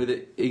 Same with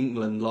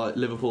England. Like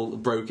Liverpool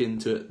broke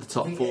into it, the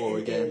top four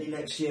again. Early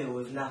next year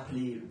with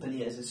Napoli,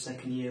 Benitez's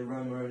second year,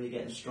 Roma only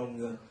getting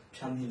stronger.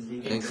 Champions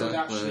League. It could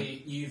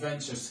actually,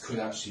 Juventus could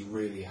actually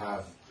really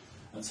have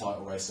a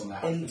title race on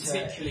that.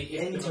 Particularly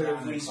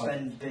if we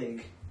spend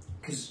big.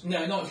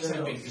 No, not if we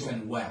spend big, if we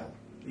spend well.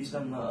 We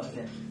spend well,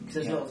 okay. Because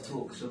there's a lot of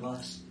talks of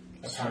us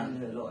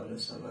spending a lot in the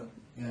summer.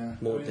 Yeah.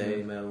 More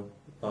Daily Mail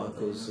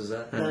articles, is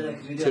that? No,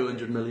 because we do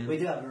 200 million. We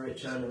do have a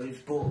rich owner. We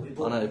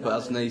bought. I know, but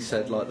as Nee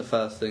said, like the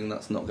first thing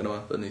that's not going to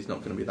happen. He's not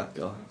going to be that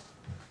guy.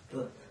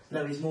 But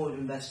no, he's more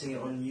investing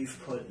it on youth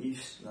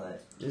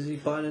like. Is he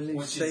buying a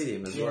new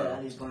stadium as well? Yeah,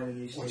 and he's buying a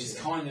new stadium. Which is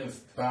kind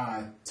of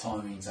bad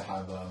timing to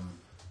have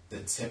the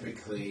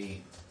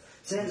typically.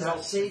 Saying that,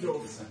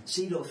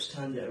 Seedorf's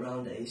turned it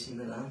around at AC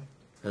Milan.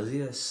 Has he?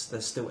 They're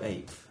still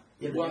 8th.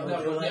 Yeah, but Well,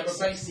 no, like but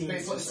basically,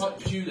 it's like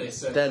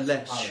Pulis. They're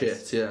less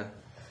shit, yeah.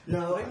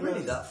 No,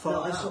 really that far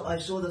No, I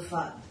saw the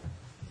fact.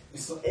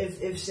 Like,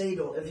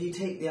 if you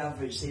take the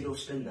average Seedorf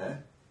spin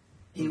there,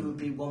 he would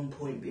be 1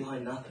 point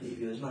behind Napoli if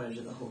he was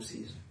manager the whole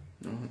season.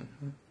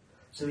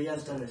 So he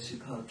has done a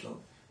superb job.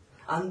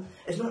 And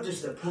it's not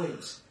just their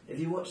points. If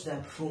you watch their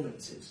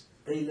performances,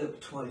 they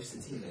look twice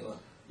the team they were.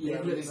 yeah,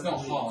 but it's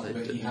not hard,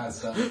 but he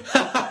has done.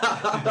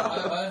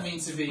 I don't mean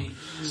to be.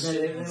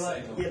 Yeah,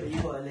 but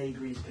you got an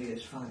Greece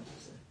biggest fan.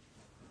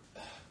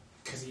 So.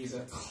 Because he's a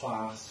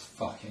class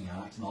fucking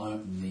act, and I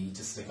don't need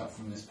to stick up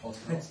from this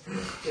podcast.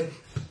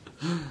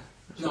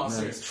 No, I'm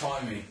serious.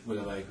 Try me with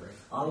a Allegri.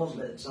 I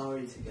wanted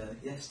Zari to go.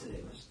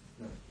 Yesterday was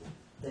no.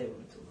 They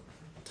weren't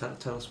all.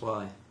 Tell us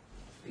why.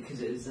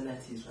 Because it was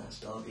Zanetti's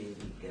last derby and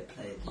didn't get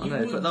played. I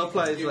know,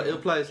 but he'll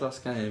play his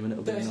last game and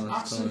it'll be That's nice.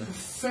 absolutely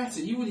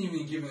pathetic. You wouldn't even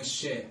have given a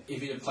shit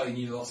if he'd have played and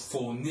you lost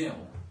 4-0,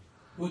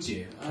 would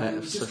you?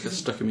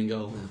 Stuck him in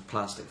goal.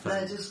 Plastic No,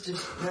 fan. just the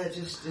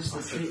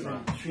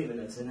treatment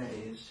of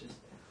Zanetti is just.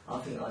 I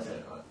think I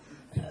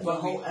don't.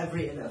 Well,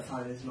 every Inter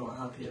fan is not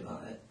happy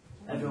about it.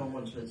 Everyone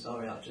wants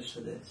Zari out just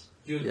for this.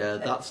 Yeah,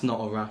 that's not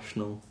a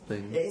rational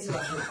thing. It is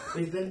rational.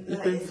 We've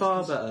been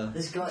far better.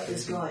 This guy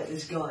has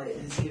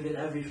given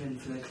everything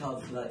for the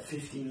club for like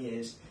 15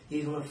 years.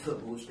 He's one of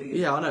football's biggest.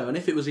 Yeah, I know. And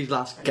if it was his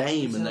last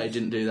game and they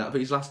didn't do that,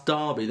 but his last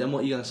derby, then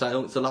what are you going to say?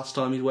 Oh, it's the last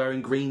time he's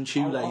wearing green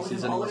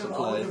shoelaces and he wasn't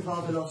playing. It's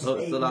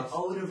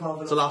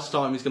the last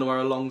time he's going to wear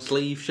a long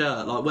sleeve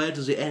shirt. Like, where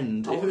does it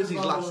end? If it was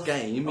his last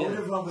game, I would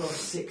have rather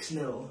lost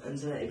 6-0 and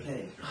Zanetti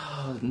played.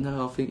 Oh,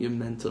 no, I think you're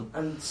mental.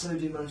 And so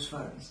do most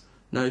fans.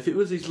 No, if it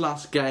was his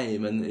last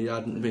game and he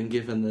hadn't been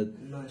given the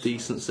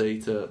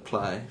decency to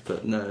play,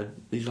 but no,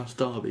 his last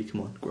derby,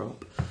 come on, grow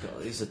up.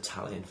 God, these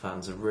Italian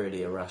fans are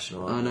really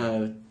irrational. I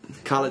know.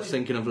 Khaled's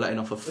thinking of letting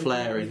off a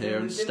flare in here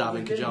and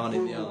stabbing Kajani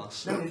in the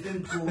arse. No, we've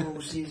been poor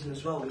all season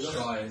as well. We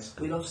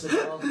lost the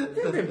derby.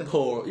 You've been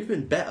poor. You've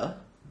been better.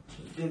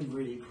 We've been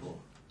really poor.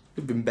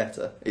 You've been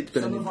better. It's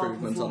been an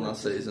improvement on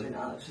last season. Been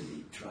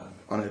absolutely drab.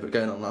 I know, but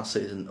going on last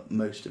season,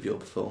 most of your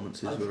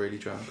performances were really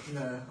drab.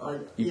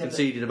 No, you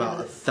conceded about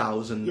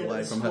 1,000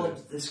 away from home.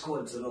 The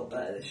squad's a lot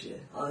better this year.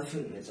 I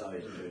think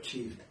Mazzari's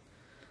underachieved.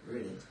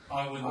 Really.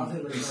 I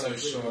wouldn't be so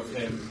sure of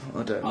him.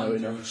 I don't know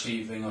enough.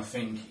 Underachieving. I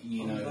think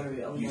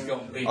you've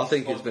got big. I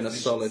think it's been a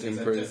solid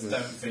improvement. I just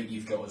don't think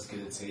you've got as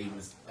good a team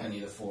as any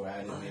of the four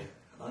ahead of you.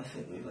 I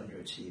think we've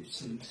underachieved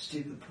some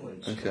stupid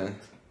points. Okay.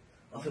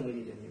 I think we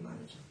need a new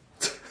manager.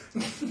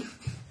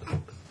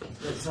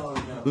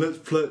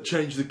 Let's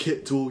change the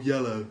kit to all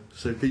yellow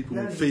so people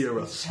will fear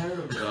us.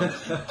 Terrible.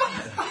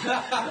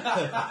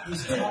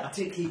 He's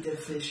tactically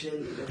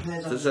deficient.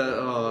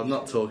 I'm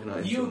not talking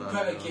about you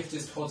better give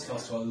this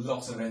podcast to a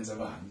lot of ends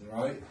around,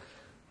 right?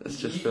 Let's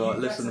just feel like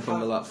listen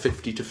from the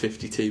 50 to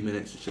 52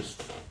 minutes. It's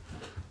just.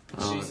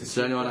 Does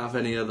anyone have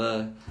any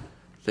other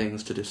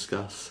things to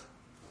discuss?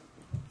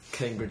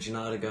 Cambridge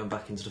United going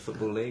back into the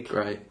Football League.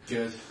 Great.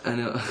 Good.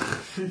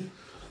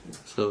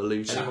 So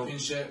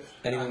Championship.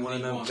 Anyone want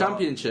to know?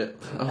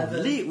 Championship.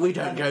 League. We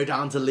don't go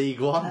down to League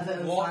One.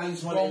 What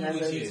is wrong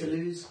with you? To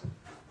lose.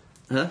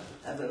 Huh?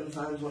 Everton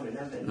fans wanted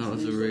Everton. That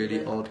was a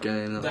really odd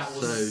game. That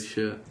was so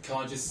shit. Can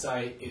I just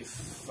say it's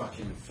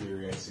fucking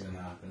infuriating when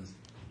that happens.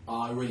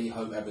 I really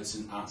hope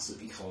Everton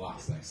absolutely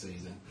collapse next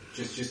season.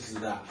 Just because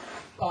of that.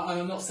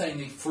 I'm not saying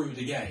they threw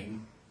the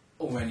game.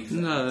 Or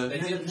anything. No. They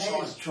didn't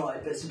try,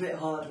 but it's a bit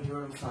hard when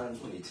your own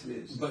fans want you to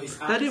lose. But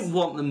they didn't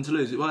want them to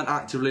lose. It weren't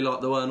actively like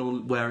they weren't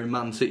all wearing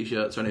Man City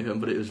shirts or anything,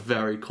 but it was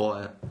very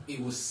quiet. It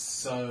was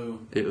so...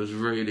 It was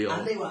really odd.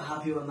 And they were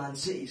happy when Man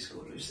City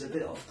scored, which is a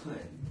bit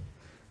off-putting.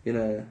 You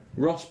know,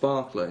 Ross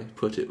Barkley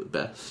put it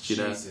best, you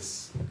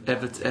Jesus. know.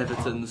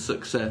 Everton's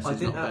success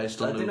is not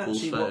based on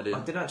Liverpool's failure.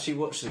 I did actually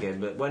watch the game,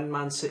 but when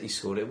Man City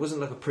scored, it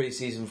wasn't like a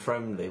pre-season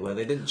friendly where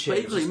they didn't cheer.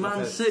 Basically,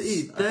 Man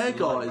City, their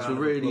guys were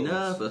really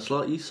nervous.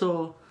 Like, you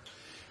saw...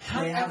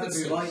 They have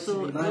every right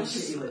to be. Man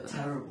City were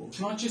terrible.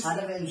 Had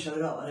Everton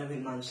showed up, I don't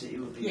think Man City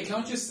would be... Yeah, can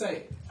I just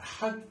say,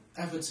 had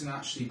Everton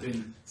actually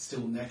been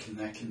still neck and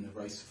neck in the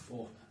race for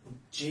fourth,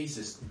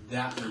 Jesus,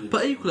 that would have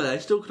But equally, they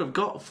still could have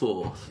got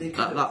fourth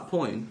at that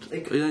point. They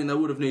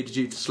would have needed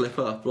you to slip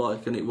up,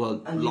 and it was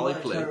and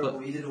likely. Terrible.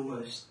 But He did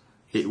almost.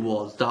 it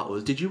was. That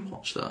was. Did you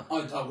watch that?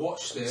 I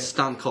watched it.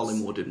 Stan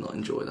Collymore did not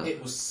enjoy that.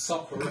 It was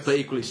soporific. But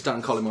equally,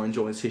 Stan Collymore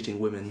enjoys hitting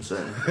women, so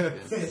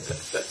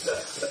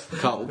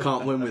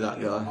can't win with that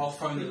guy. I'll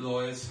phone the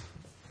lawyers.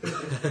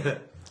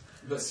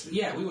 But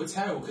yeah, we were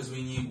terrible because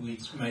we knew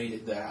we'd made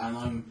it there,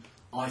 and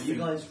I You think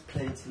guys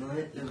played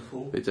tonight,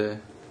 Liverpool. We do.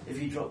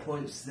 If you drop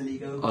points, the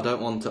league over. I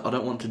don't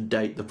want to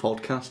date the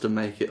podcast and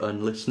make it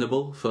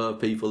unlistenable for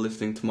people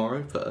listening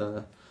tomorrow.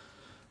 But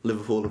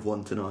Liverpool have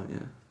won tonight.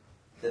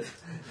 Yeah.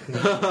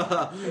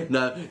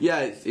 No, yeah,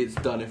 it's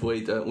done if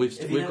we don't. We've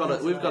got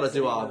to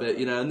do our bit,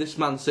 And this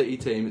Man City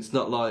team, it's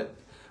not like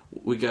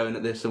we're going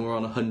at this and we're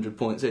on 100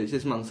 points each.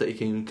 This Man City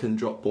team can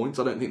drop points.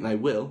 I don't think they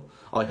will.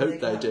 I hope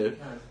they do.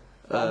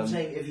 I'm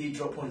saying if you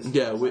drop points.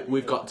 Yeah,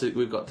 we've got to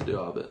do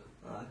our bit.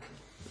 Oh, okay.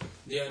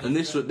 yeah, And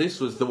this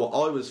was what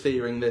I was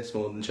fearing this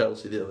more than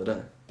Chelsea the other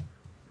day.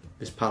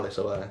 This Palace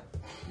away.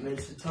 I mean,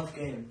 it's a tough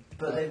game,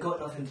 but they've got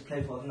nothing to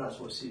play for, and that's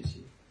what suits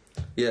you.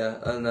 Yeah,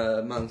 and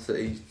Man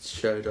City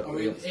showed up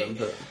against them,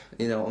 but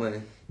you know what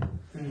I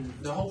mean.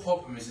 The whole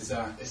problem is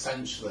that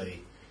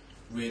essentially,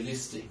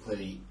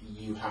 realistically,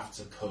 you have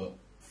to put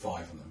 5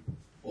 on them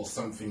or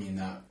something in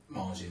that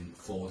margin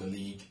for the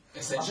league. I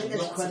Essentially, think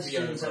there's not to be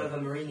questions over. over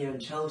Mourinho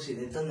and Chelsea.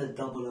 They've done the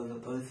double over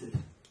both of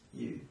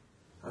you,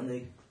 and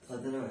I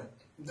don't know.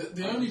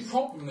 The only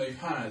problem they've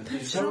had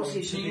is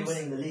Chelsea should be teams-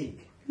 winning the league.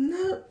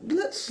 No,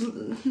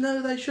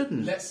 they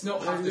shouldn't. Let's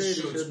not have They the really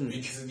should, shouldn't.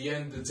 because at the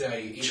end of the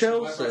day, it's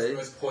Chelsea, whoever has the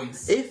most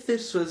points. If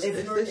this was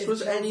If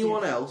Chelsea-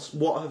 anyone else,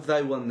 what have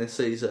they won this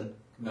season?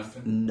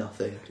 Nothing.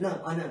 Nothing.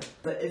 No, I know,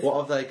 but if What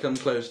have they come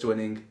close to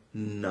winning?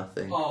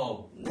 Nothing.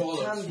 Oh,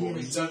 bollocks!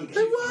 Rory, Champions don't League. give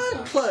They me weren't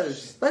that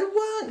close. shit. They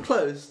weren't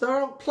close.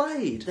 They're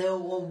outplayed. they're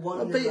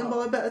one They're beaten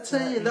by a better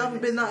team. They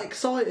haven't been that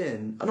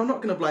exciting. And I'm not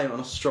going to blame it on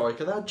a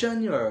striker. They're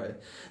January.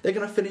 They're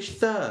going to finish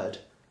third.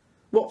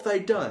 What have they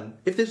done?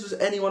 If this was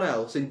anyone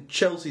else in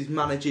Chelsea's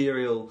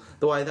managerial,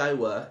 the way they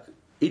work,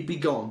 he'd be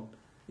gone.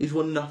 He's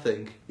won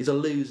nothing. He's a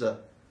loser.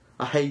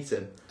 I hate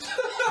him.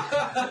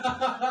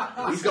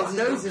 He's got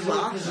no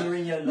class.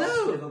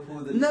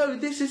 No,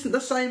 this isn't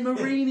the same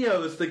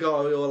Mourinho as the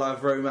guy we all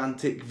have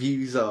romantic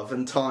views of,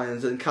 and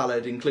Tynes and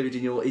Khaled,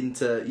 including your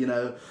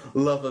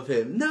love of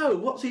him. No,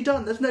 what's he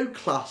done? There's no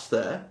class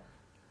there.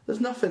 There's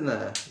nothing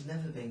there. He's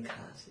never been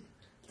classy.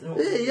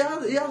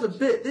 Yeah, he has a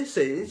bit.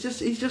 He's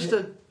just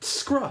a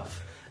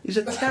scruff. He's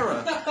a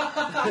terror.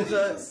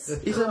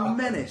 he's a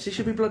menace. He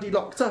should be bloody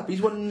locked up. He's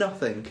won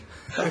nothing.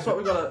 That's what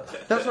we got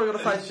to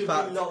face the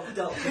fact. Locked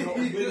up for not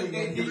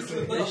winning.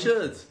 He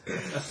should.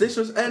 If this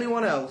was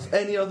anyone else,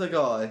 any other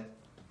guy,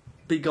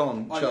 be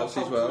gone.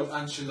 Chelsea's world.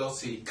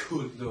 Ancelotti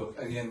could look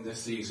at the end of the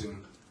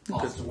season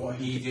after what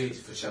he did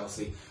for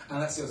Chelsea,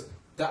 and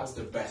that was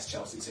the best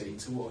Chelsea team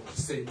to watch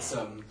since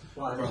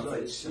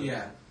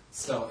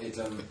started.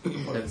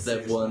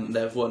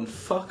 They've won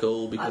fuck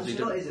all because he Ancelotti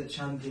didn't. is a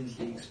Champions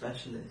League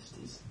specialist.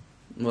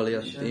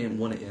 He ain't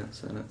won it yet,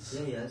 so that's.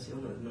 Yeah, he has. He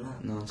won it with Milan.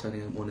 No, it's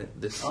only won it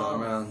this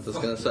time round. I was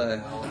going to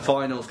say,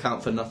 finals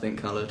count for nothing,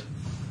 Khaled.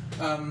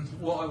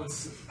 What I would,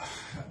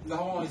 the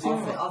whole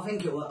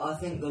idea. I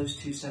think those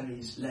two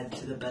semis led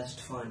to the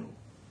best final,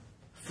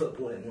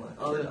 footballing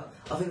wise.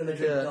 I think the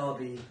Madrid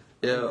derby.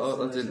 Yeah,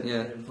 I didn't.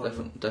 Yeah,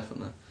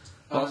 definitely.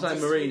 I was saying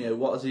Mourinho.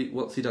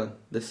 What's he done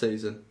this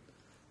season?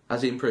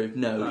 Has he improved?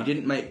 No, he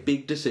didn't make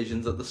big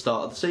decisions at the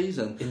start of the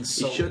season. He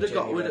should have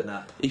got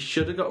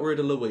rid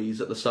of Louise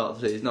at the start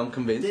of the season. I'm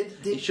convinced.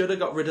 He should have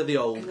got rid of the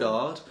old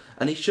guard,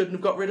 and he shouldn't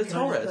have got rid of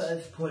Torres. Can I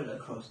put a point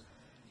across?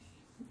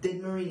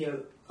 Did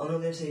Mourinho? I'm not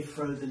going to say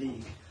throw the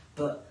league,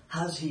 but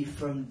has he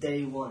from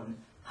day one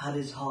had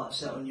his heart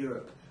set on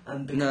Europe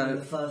and become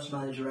the first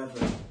manager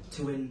ever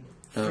to win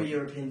 3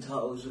 European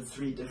titles with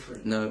 3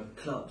 different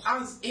clubs?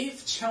 As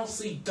if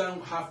Chelsea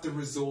don't have the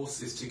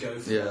resources to go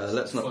for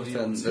let's not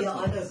pretend. Yeah,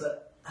 I know,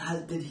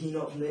 but did he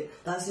not?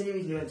 That's the only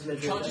reason he went to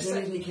Madrid. That's the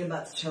only reason he came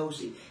back to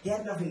Chelsea. He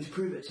had nothing to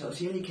prove at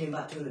Chelsea. He only came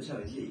back to win the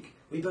Champions League.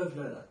 We both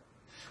know that.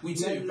 We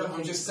do, but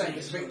I'm just saying,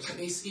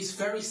 it's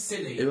very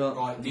silly,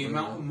 right? The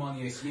amount of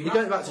money is. He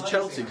went back to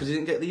Chelsea because he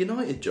didn't get the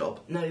United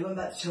job. No, he went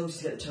back to Chelsea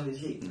to get the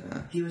Champions League.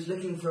 Nah. He was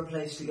looking for a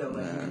place to go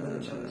where he could win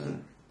the Champions League.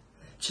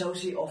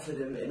 Chelsea offered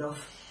him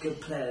enough good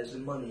players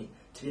and money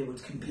to be able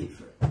to compete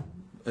for it.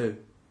 Who?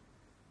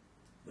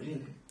 What do you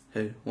mean?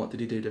 Who? What did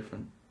he do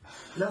different?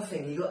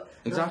 Nothing. He got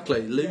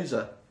exactly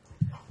loser.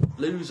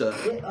 Loser.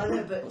 Yeah, I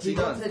know, but he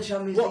got to the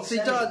Champions What's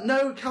League he done?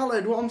 No,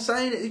 Khaled, what I'm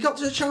saying is he got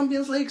to the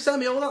Champions League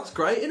semi. Oh, that's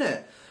great, isn't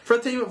it? For a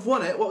team that have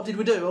won it, what did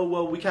we do? Oh,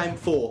 well, we came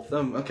 4th.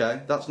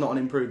 Okay, that's not an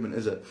improvement,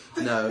 is it?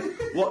 No.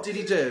 What did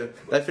he do?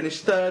 They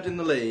finished 3rd in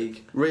the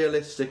league.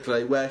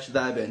 Realistically, where should they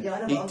have been? Yeah,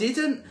 I know,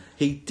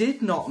 He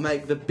did not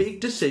make the big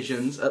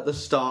decisions at the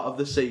start of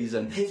the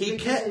season. He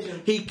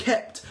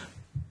kept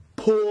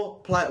poor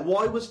player.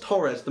 Why was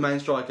Torres the main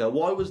striker?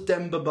 Why was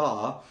Demba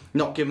Ba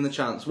not given the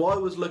chance? Why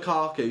was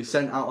Lukaku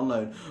sent out on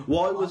loan?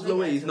 Why was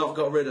Luiz not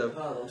got rid of?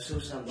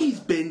 He's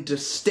been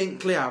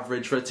distinctly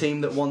average for a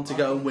team that want to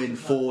go and win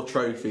 4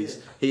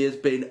 trophies. He has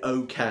been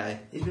okay.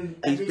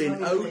 He's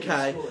been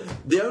okay.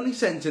 The only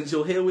sentence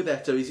you'll hear with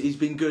Eto'o is he's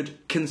been good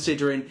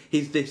considering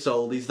he's this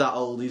old, he's that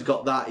old, he's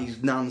got that,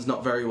 his nan's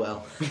not very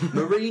well.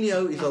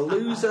 Mourinho is a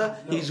loser.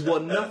 He's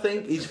won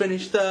nothing. He's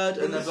finished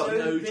 3rd and they've got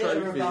no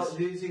trophies. About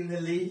losing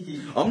the league.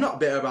 I'm not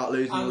bitter about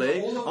losing the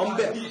league. I'm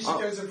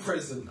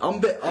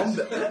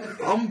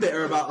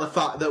bitter about the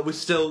fact that we're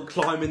still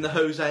climbing the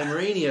Jose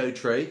Mourinho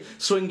tree,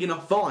 swinging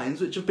off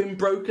vines which have been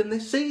broken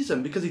this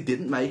season because he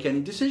didn't make any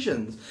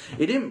decisions.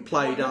 He didn't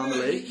play down the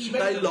league.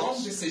 They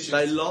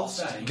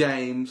lost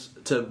games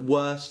to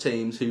worse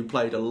teams who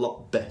played a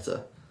lot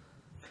better.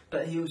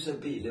 But he also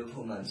beat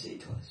Liverpool, Man City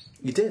twice.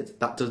 He did.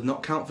 That does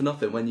not count for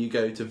nothing when you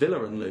go to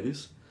Villa and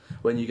lose.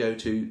 When you go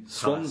to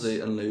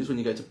Swansea and lose, when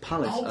you go to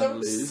Palace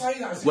and lose,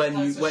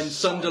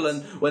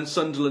 when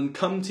Sunderland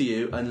come to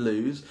you and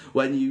lose,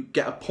 when you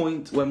get a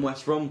point when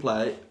West Brom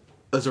play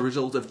as a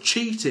result of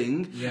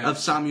cheating of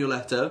Samuel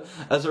Eto'o,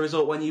 as a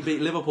result when you beat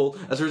Liverpool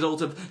as a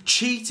result of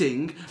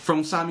cheating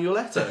from Samuel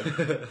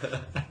Eto'o.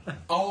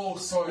 Oh,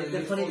 sorry.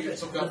 The funny thing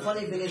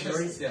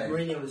is,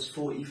 Mourinho was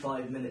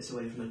 45 minutes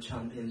away from a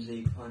Champions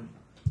League final.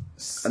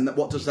 And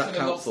what does that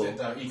count for?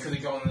 He could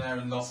have gone there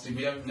and lost it.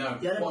 We don't know.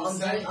 Yeah, no, I'm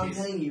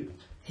telling you,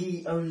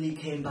 he only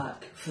came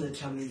back for the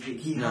Champions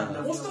League. He had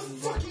nothing. What's the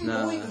fucking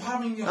point of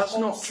having your That's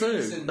whole not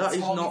true. season That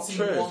is not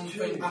true. one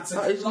thing at a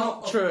That is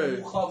not true.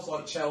 Of clubs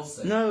like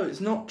Chelsea. No,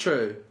 it's not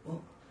true.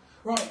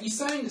 Right, you're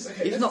saying this.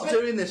 Okay, He's not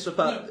doing this for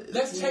fun.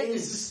 Let's take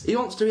this. He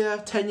wants to be there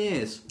 10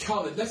 years.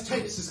 Carly, let's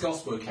take this as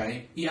gospel,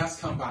 okay? He has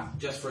come back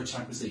just for a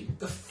Champions League.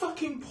 The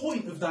fucking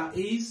point of that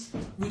is,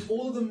 with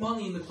all of the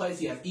money and the players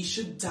he has, he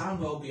should damn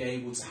well be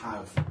able to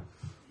have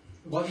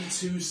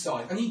 1-2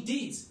 sides. And he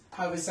did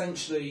have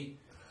essentially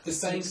the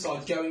same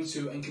side going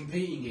to and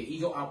competing it. He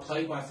got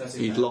outplayed by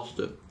 13. He's lost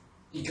it.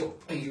 He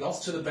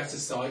lost to the better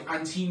side,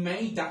 and he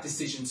made that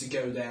decision to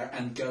go there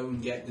and go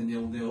and get the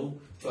 0-0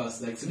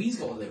 first leg. So he's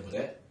got to live with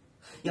it.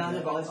 Yeah, I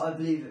know, but I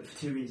believe it for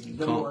 2 reasons.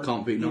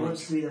 Can't beat Norwich. He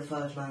wants to be the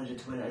first manager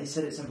to win it. He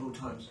said it several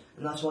times,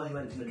 and that's why he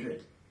went to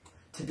Madrid.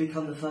 To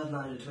become the first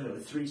manager to win it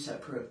with 3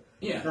 separate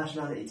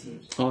nationality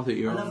teams. I think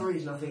you're Another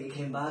reason I think he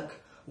came back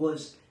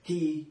was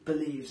he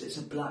believes it's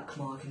a black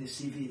mark in his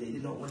CV that he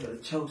did not win it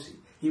with Chelsea.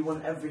 He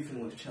won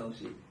everything with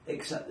Chelsea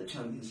except the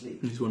Champions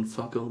League. He's won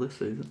fuck all this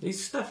season.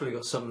 He's definitely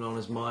got something on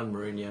his mind,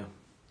 Mourinho.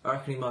 I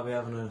reckon he might be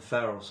having an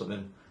affair or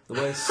something. The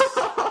way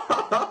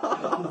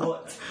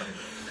What?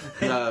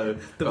 the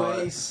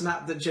way he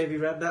snapped at JV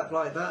Redknapp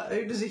like that.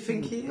 Who does he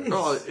think he is?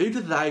 Right, who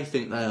do they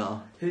think they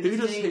are? Who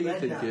does he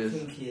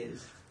think he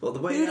is? Well, the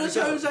way Who does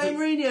Jose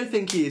Mourinho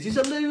think he is? He's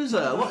a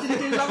loser. What did he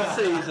do last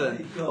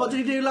season? What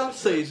did he do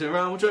last season at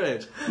Real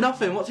Madrid?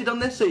 Nothing. What's he done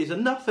this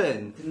season?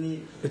 Nothing.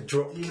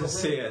 Dropped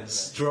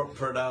Casillas, dropped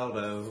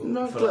Ronaldo.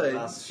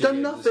 Nothing.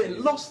 Done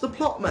nothing. Lost the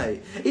plot,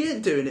 mate. He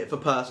ain't doing it for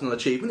personal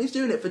achievement. He's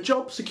doing it for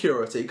job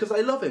security because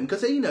they love him.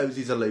 Because he knows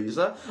he's a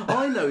loser.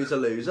 I know he's a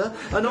loser,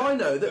 and I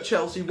know that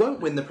Chelsea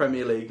won't win the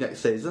Premier League next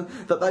season.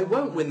 That they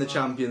won't win the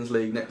Champions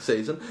League next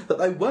season. That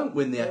they won't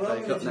win the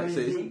FA Cup next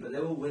season. But they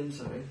will win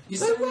something.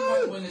 They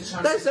won't.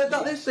 They said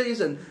that this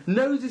season.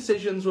 No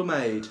decisions were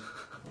made.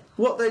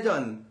 What they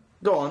done?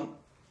 Go on.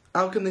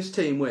 How can this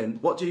team win?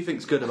 What do you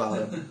think's good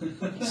about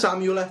him?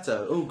 Samuel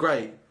Eto'o. Oh,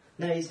 great.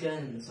 No, he's going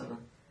in the summer.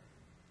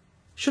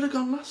 Should have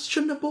gone last.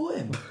 Shouldn't have bought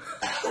him.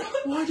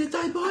 Why did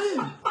they buy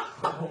him?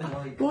 Oh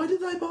my God. Why did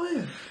they buy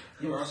him?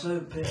 You're so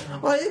bitter.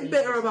 I am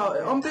bitter about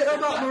it. I'm bitter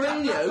about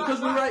Mourinho because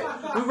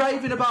we're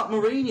raving about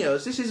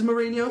Mourinho. This is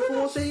Mourinho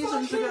 4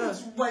 seasons ago.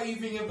 Who's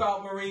raving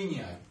about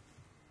Mourinho?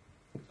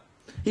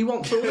 He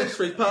wants all this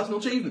for his personal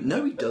achievement.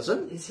 No, he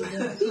doesn't. Yes, he He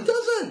does.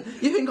 doesn't.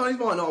 You think on his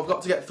mind, oh, I've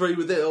got to get through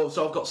with it, or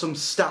so I've got some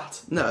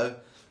stat. No.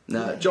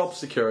 Job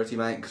security,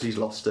 mate, because he's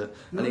lost it.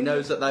 And he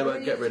knows that they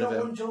won't get rid of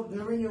him.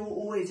 Mourinho will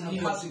always have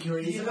job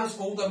security. He has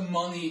all the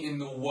money in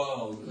the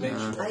world,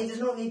 literally. And he does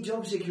not need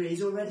job security.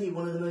 He's already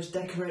one of the most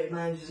decorated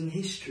managers in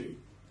history.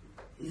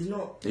 He does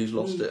not. He's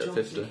lost need it at job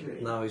 50.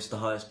 security. Now he's the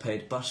highest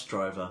paid bus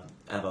driver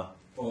ever.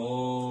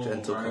 Oh,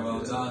 Gentle very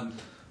well comment. done.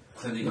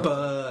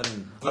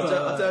 Burn.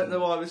 I don't know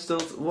why we're still...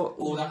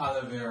 All that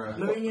aloe vera.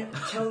 Mourinho,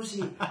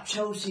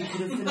 Chelsea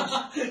could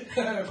have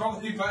finished.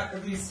 Probably back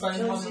with these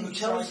same ones on the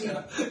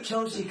striker.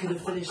 Chelsea could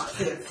have finished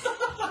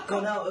 5th,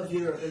 gone out of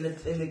Europe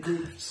in the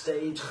group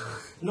stage,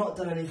 not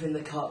done anything in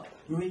the cup.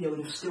 Mourinho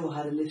would have still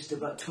had a list of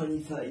about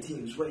 20-30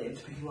 teams waiting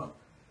to pick him up.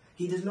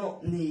 He does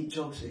not need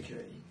job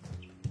security.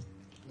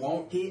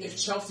 Well, if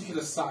Chelsea could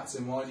have sacked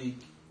him, why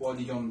had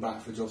he gone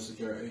back for job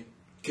security?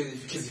 Because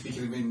if he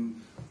could have been...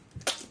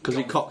 Because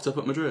he cocked up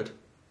at Madrid.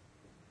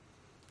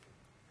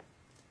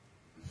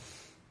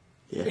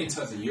 Yeah. In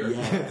terms of Europe.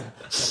 Yeah.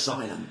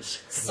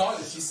 Silence.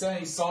 Silence, you're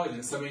saying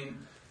silence. I mean,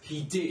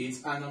 He did,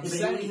 and I'm He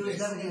saying was this.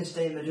 never going to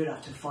stay in Madrid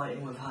after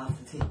fighting with half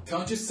the team.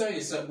 Can I just say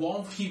this, that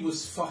while he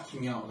was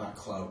fucking out that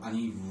club, and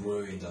he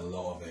ruined a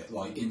lot of it,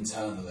 like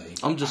internally.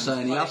 I'm just and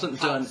saying he like, hasn't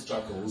power done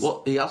struggles,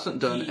 what he hasn't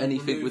done he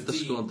anything with removed the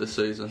squad this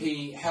season.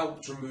 He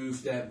helped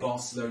remove their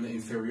Barcelona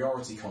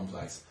inferiority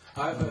complex.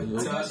 However, I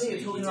dirtly think you're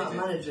he talking did about a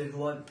it. manager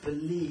who I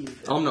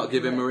believe... I'm not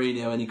giving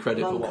Mourinho any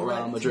credit If for I'm what Real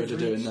correct, Madrid are he's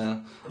doing reached-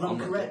 now. If I'm I'm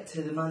not- correct,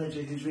 he's a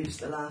manager who's reached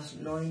the last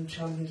 9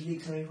 Champions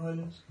League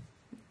semi-finals.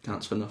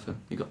 Counts for nothing.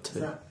 You got Is 2.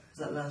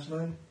 that last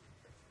 9?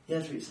 He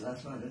has reached the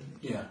last 9, hasn't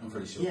he? Yeah, I'm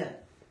pretty sure. Yeah.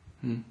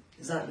 Hmm.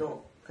 Is that not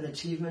an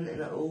achievement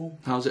in at all?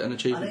 How's it an I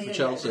achievement know, for yeah,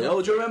 Chelsea? yeah.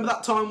 Oh, do you remember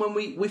that time when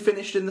we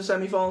finished in the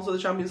semi-finals of the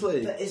Champions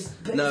League?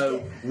 But No,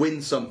 it's-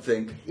 win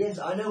something. Yes,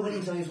 I know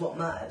winning something is what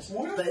matters.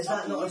 Why But is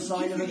that the not a fuck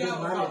sign you of a good forget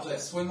about manager?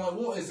 this when, like,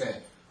 what is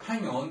it?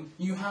 Hang on,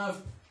 you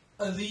have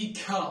a League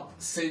Cup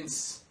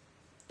since...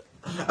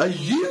 Are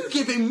you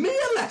giving me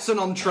a lesson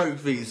on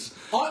trophies?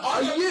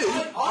 Are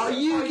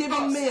you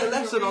giving me a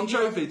lesson on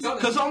trophies?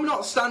 Because I'm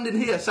not standing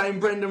here saying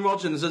Brendan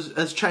Rodgers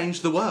has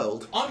changed the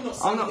world. I'm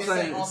not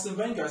saying Arsene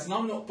Wenger, and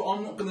I'm not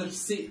going to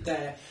sit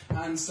there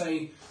and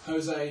say,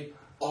 Jose,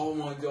 oh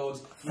my God,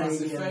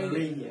 massive failure.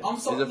 Mourinho. I'm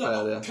He's sorry, a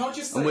failure. can I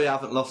just And we say,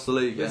 haven't lost the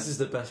league yet. This is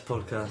the best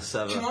podcast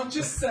ever. can I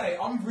just say,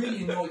 I'm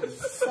really annoyed with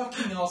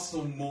fucking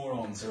Arsenal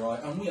morons,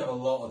 alright? And we have a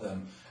lot of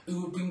them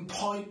who have been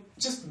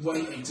just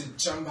waiting to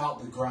jump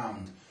out the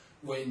ground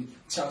when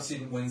Chelsea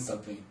didn't win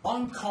something.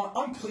 I'm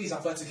pleased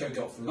Atletico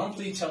got through. I'm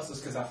pleased Chelsea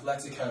because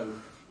Atletico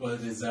were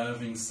the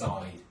deserving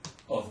side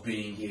of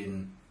being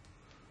in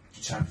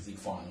the Champions League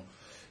final.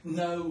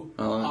 No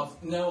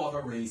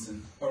other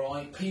reason. All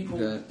right,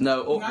 people. Okay.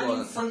 No,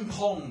 Manning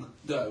Frimpong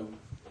though.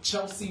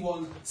 Chelsea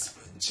won.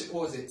 What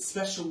was it?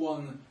 Special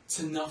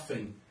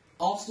 1-0.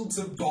 Arsenal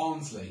to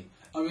Barnsley.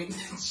 I mean,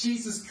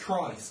 Jesus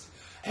Christ.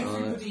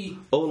 Everybody.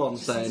 All I'm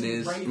just saying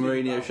seems is raving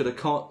Mourinho about should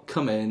have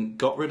come in,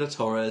 got rid of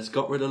Torres,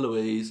 got rid of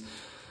Luiz,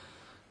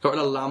 got rid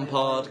of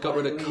Lampard, got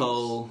rid of Luiz.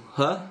 Cole.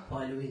 Huh?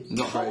 By Louise.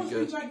 Not very Cole's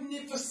good. been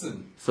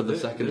magnificent. For the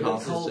second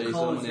half of the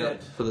Cole's season, good.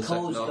 yeah. For the second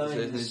Cole's half of the going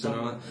season, he's to been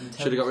alright. start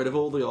Should have got rid of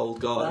all the old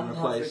guard and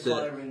Lampard's replaced it.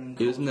 retiring,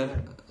 He was Cole's never.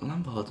 going.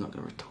 Lampard's not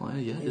going to retire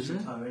yet, He's is it?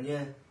 retiring,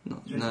 yeah.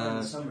 No. He's retiring in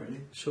Nah. the summer, isn't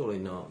he? Surely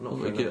not. Not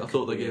for I another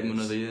thought they couple gave him years.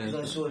 another year.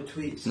 Because I saw a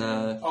tweet.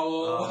 No.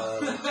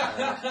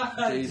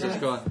 Oh. Jesus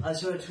Christ. I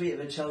saw a tweet of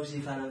a Chelsea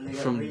fan having a go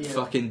at From Mourinho.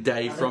 fucking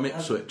Dave from Having-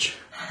 Ipswich.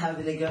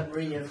 Having a go at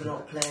Mourinho for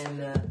not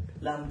playing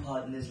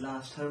Lampard in his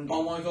last home game.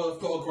 Oh my God, I've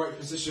got a great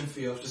position for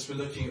you. I've just been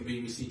looking at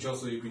BBC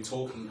Josler who've been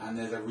talking, and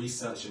there's a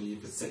research on you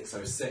for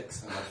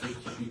 606, and I think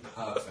you'd be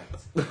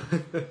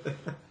perfect.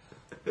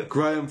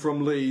 Graham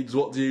from Leeds,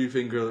 what do you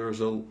think of the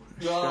result?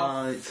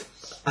 Yeah.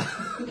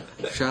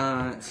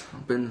 Shite.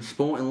 I've been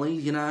supporting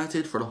Leeds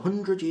United for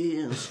 100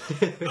 years.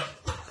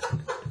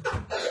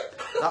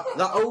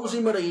 that Jose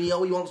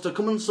Mourinho, he wants to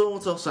come and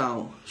sort us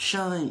out.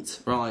 Shite.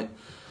 Right.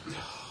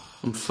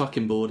 I'm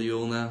fucking bored of you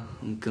all now.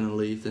 I'm gonna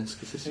leave this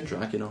because this is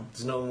dragging on.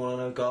 Does no one want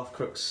to know Garth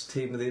Crooks'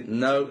 team of the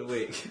No. team of the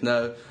week?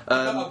 No.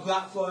 A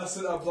black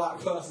person, a black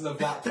person, a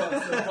black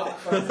person, a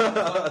black person, a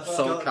black person.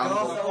 Sol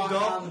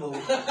Campbell.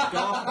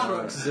 Garth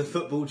Crooks is a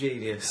football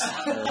genius.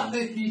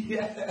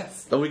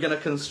 Yes. Are we going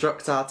to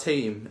construct our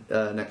team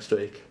next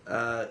week?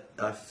 I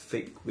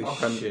think we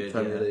should.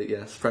 Premier Yeah. League,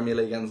 yes. Premier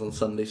League ends on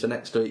Sunday, so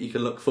next week you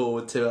can look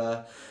forward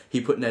to he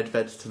put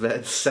Nedved to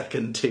bed's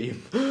second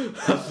team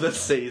of the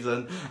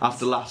season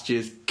after last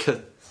year's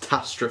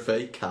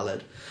catastrophe,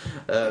 Khaled.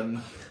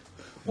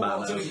 What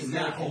I'm doing It's is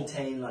going to now,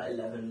 contain like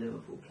 11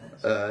 Liverpool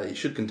players. It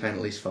should contain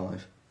at least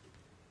 5.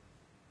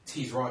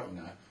 he's right, you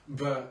know,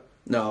 but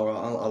No,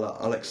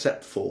 I'll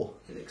accept 4.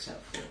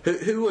 Except for.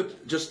 Who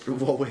would, just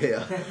while we're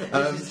here,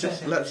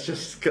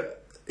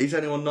 is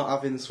anyone not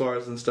having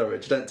Suarez and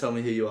Sturridge? Don't tell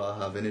me who you are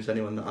having. Is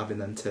anyone not having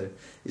them too?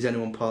 Is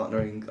anyone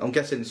partnering? I'm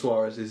guessing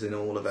Suarez is in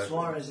all of it.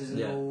 Suarez is an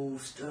Yeah.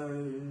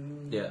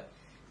 all-stone. Yeah.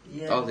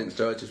 Yeah. I think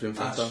Sturridge has been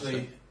fantastic.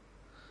 actually,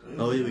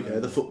 Oh, here we go,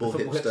 the football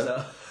Football hipster.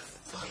 hipster.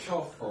 fuck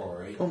off,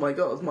 Rory. Oh my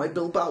God, my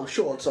Bilbao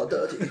shorts are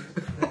dirty.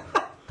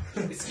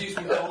 Excuse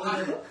me,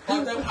 I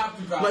don't have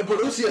Bilbao. My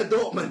Borussia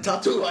Dortmund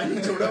tattoo, I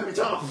need to rub it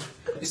off.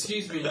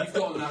 Excuse me, you've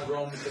gotten that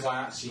wrong because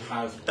I actually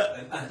have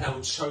an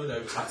El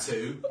Cholo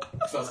tattoo.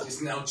 First, it's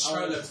an El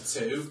Cholo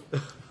tattoo.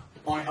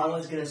 I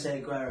was going to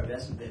say Aguero, but he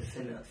hasn't been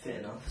fit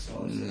enough. So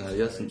I was No, he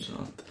hasn't.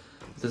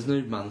 There's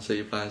new Man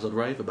City players I'd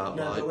rave about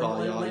No, by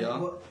but Yaya.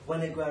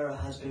 when Aguero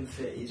has been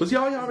fit, he's Was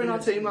Yaya he's in our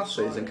been team last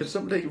season? Could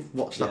somebody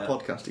watch that Yeah.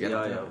 podcast again?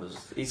 Yaya was.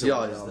 He's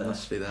Yaya always there.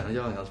 must be there.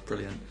 Yaya's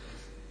brilliant.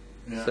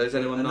 Yeah. So is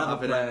anyone not Another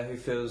having player it? who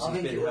feels I he's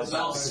think been it held was back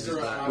Last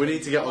because year, he's We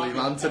need to get Ollie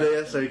Mann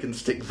today so he can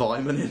stick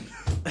Vyman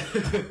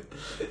in.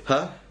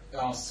 Huh?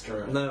 Oh, screw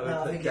it. No,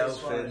 No, I we think put it's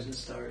Suarez Delphin. and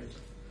Sturridge.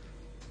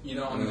 You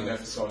know, I'm going to go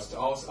for Suarez.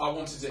 I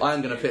wanted it. I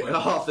am going to pick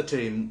half the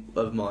team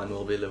of mine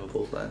will be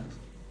Liverpool players.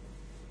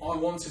 I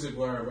wanted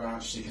Aguero, but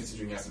actually,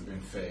 considering he hasn't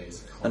been fit,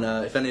 it's a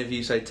And if any of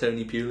you say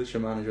Tony Pulis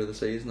your manager of the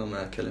season,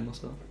 I'm killing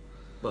myself.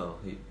 Well,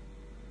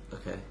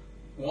 okay.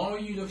 Why are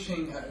you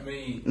looking at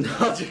me?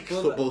 Logic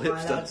football Am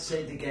I allowed to hipster.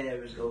 say De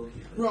Gea as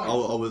goalkeeper?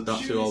 Right.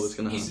 That's who I was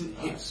going to have. Isn't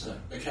hipster,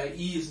 okay?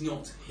 He is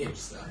not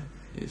hipster.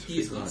 He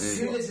is not.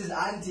 Pulis is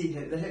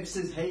anti-hip. The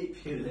hipsters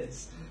hate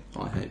Pulis.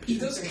 I hate He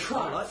people. does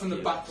crack from the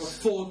back of a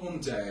Ford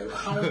Mondeo.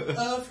 How on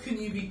earth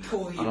can you be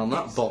calling him And on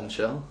that hipster?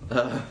 bombshell,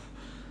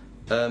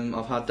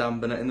 I've had Dan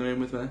Burnett in the room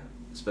with me.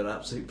 It's been an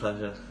absolute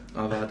pleasure.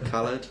 I've had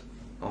Khaled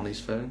on his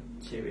phone.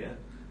 Cheerio.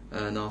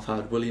 And I've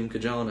had William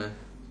Cajano,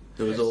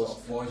 who was Piss also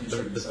off. Why did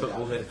you The say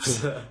football that?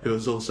 hipster. who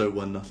was also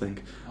 1-0.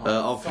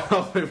 Oh,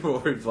 I've been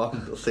Rory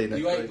Van. I'll see you next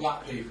You hate week.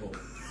 black people.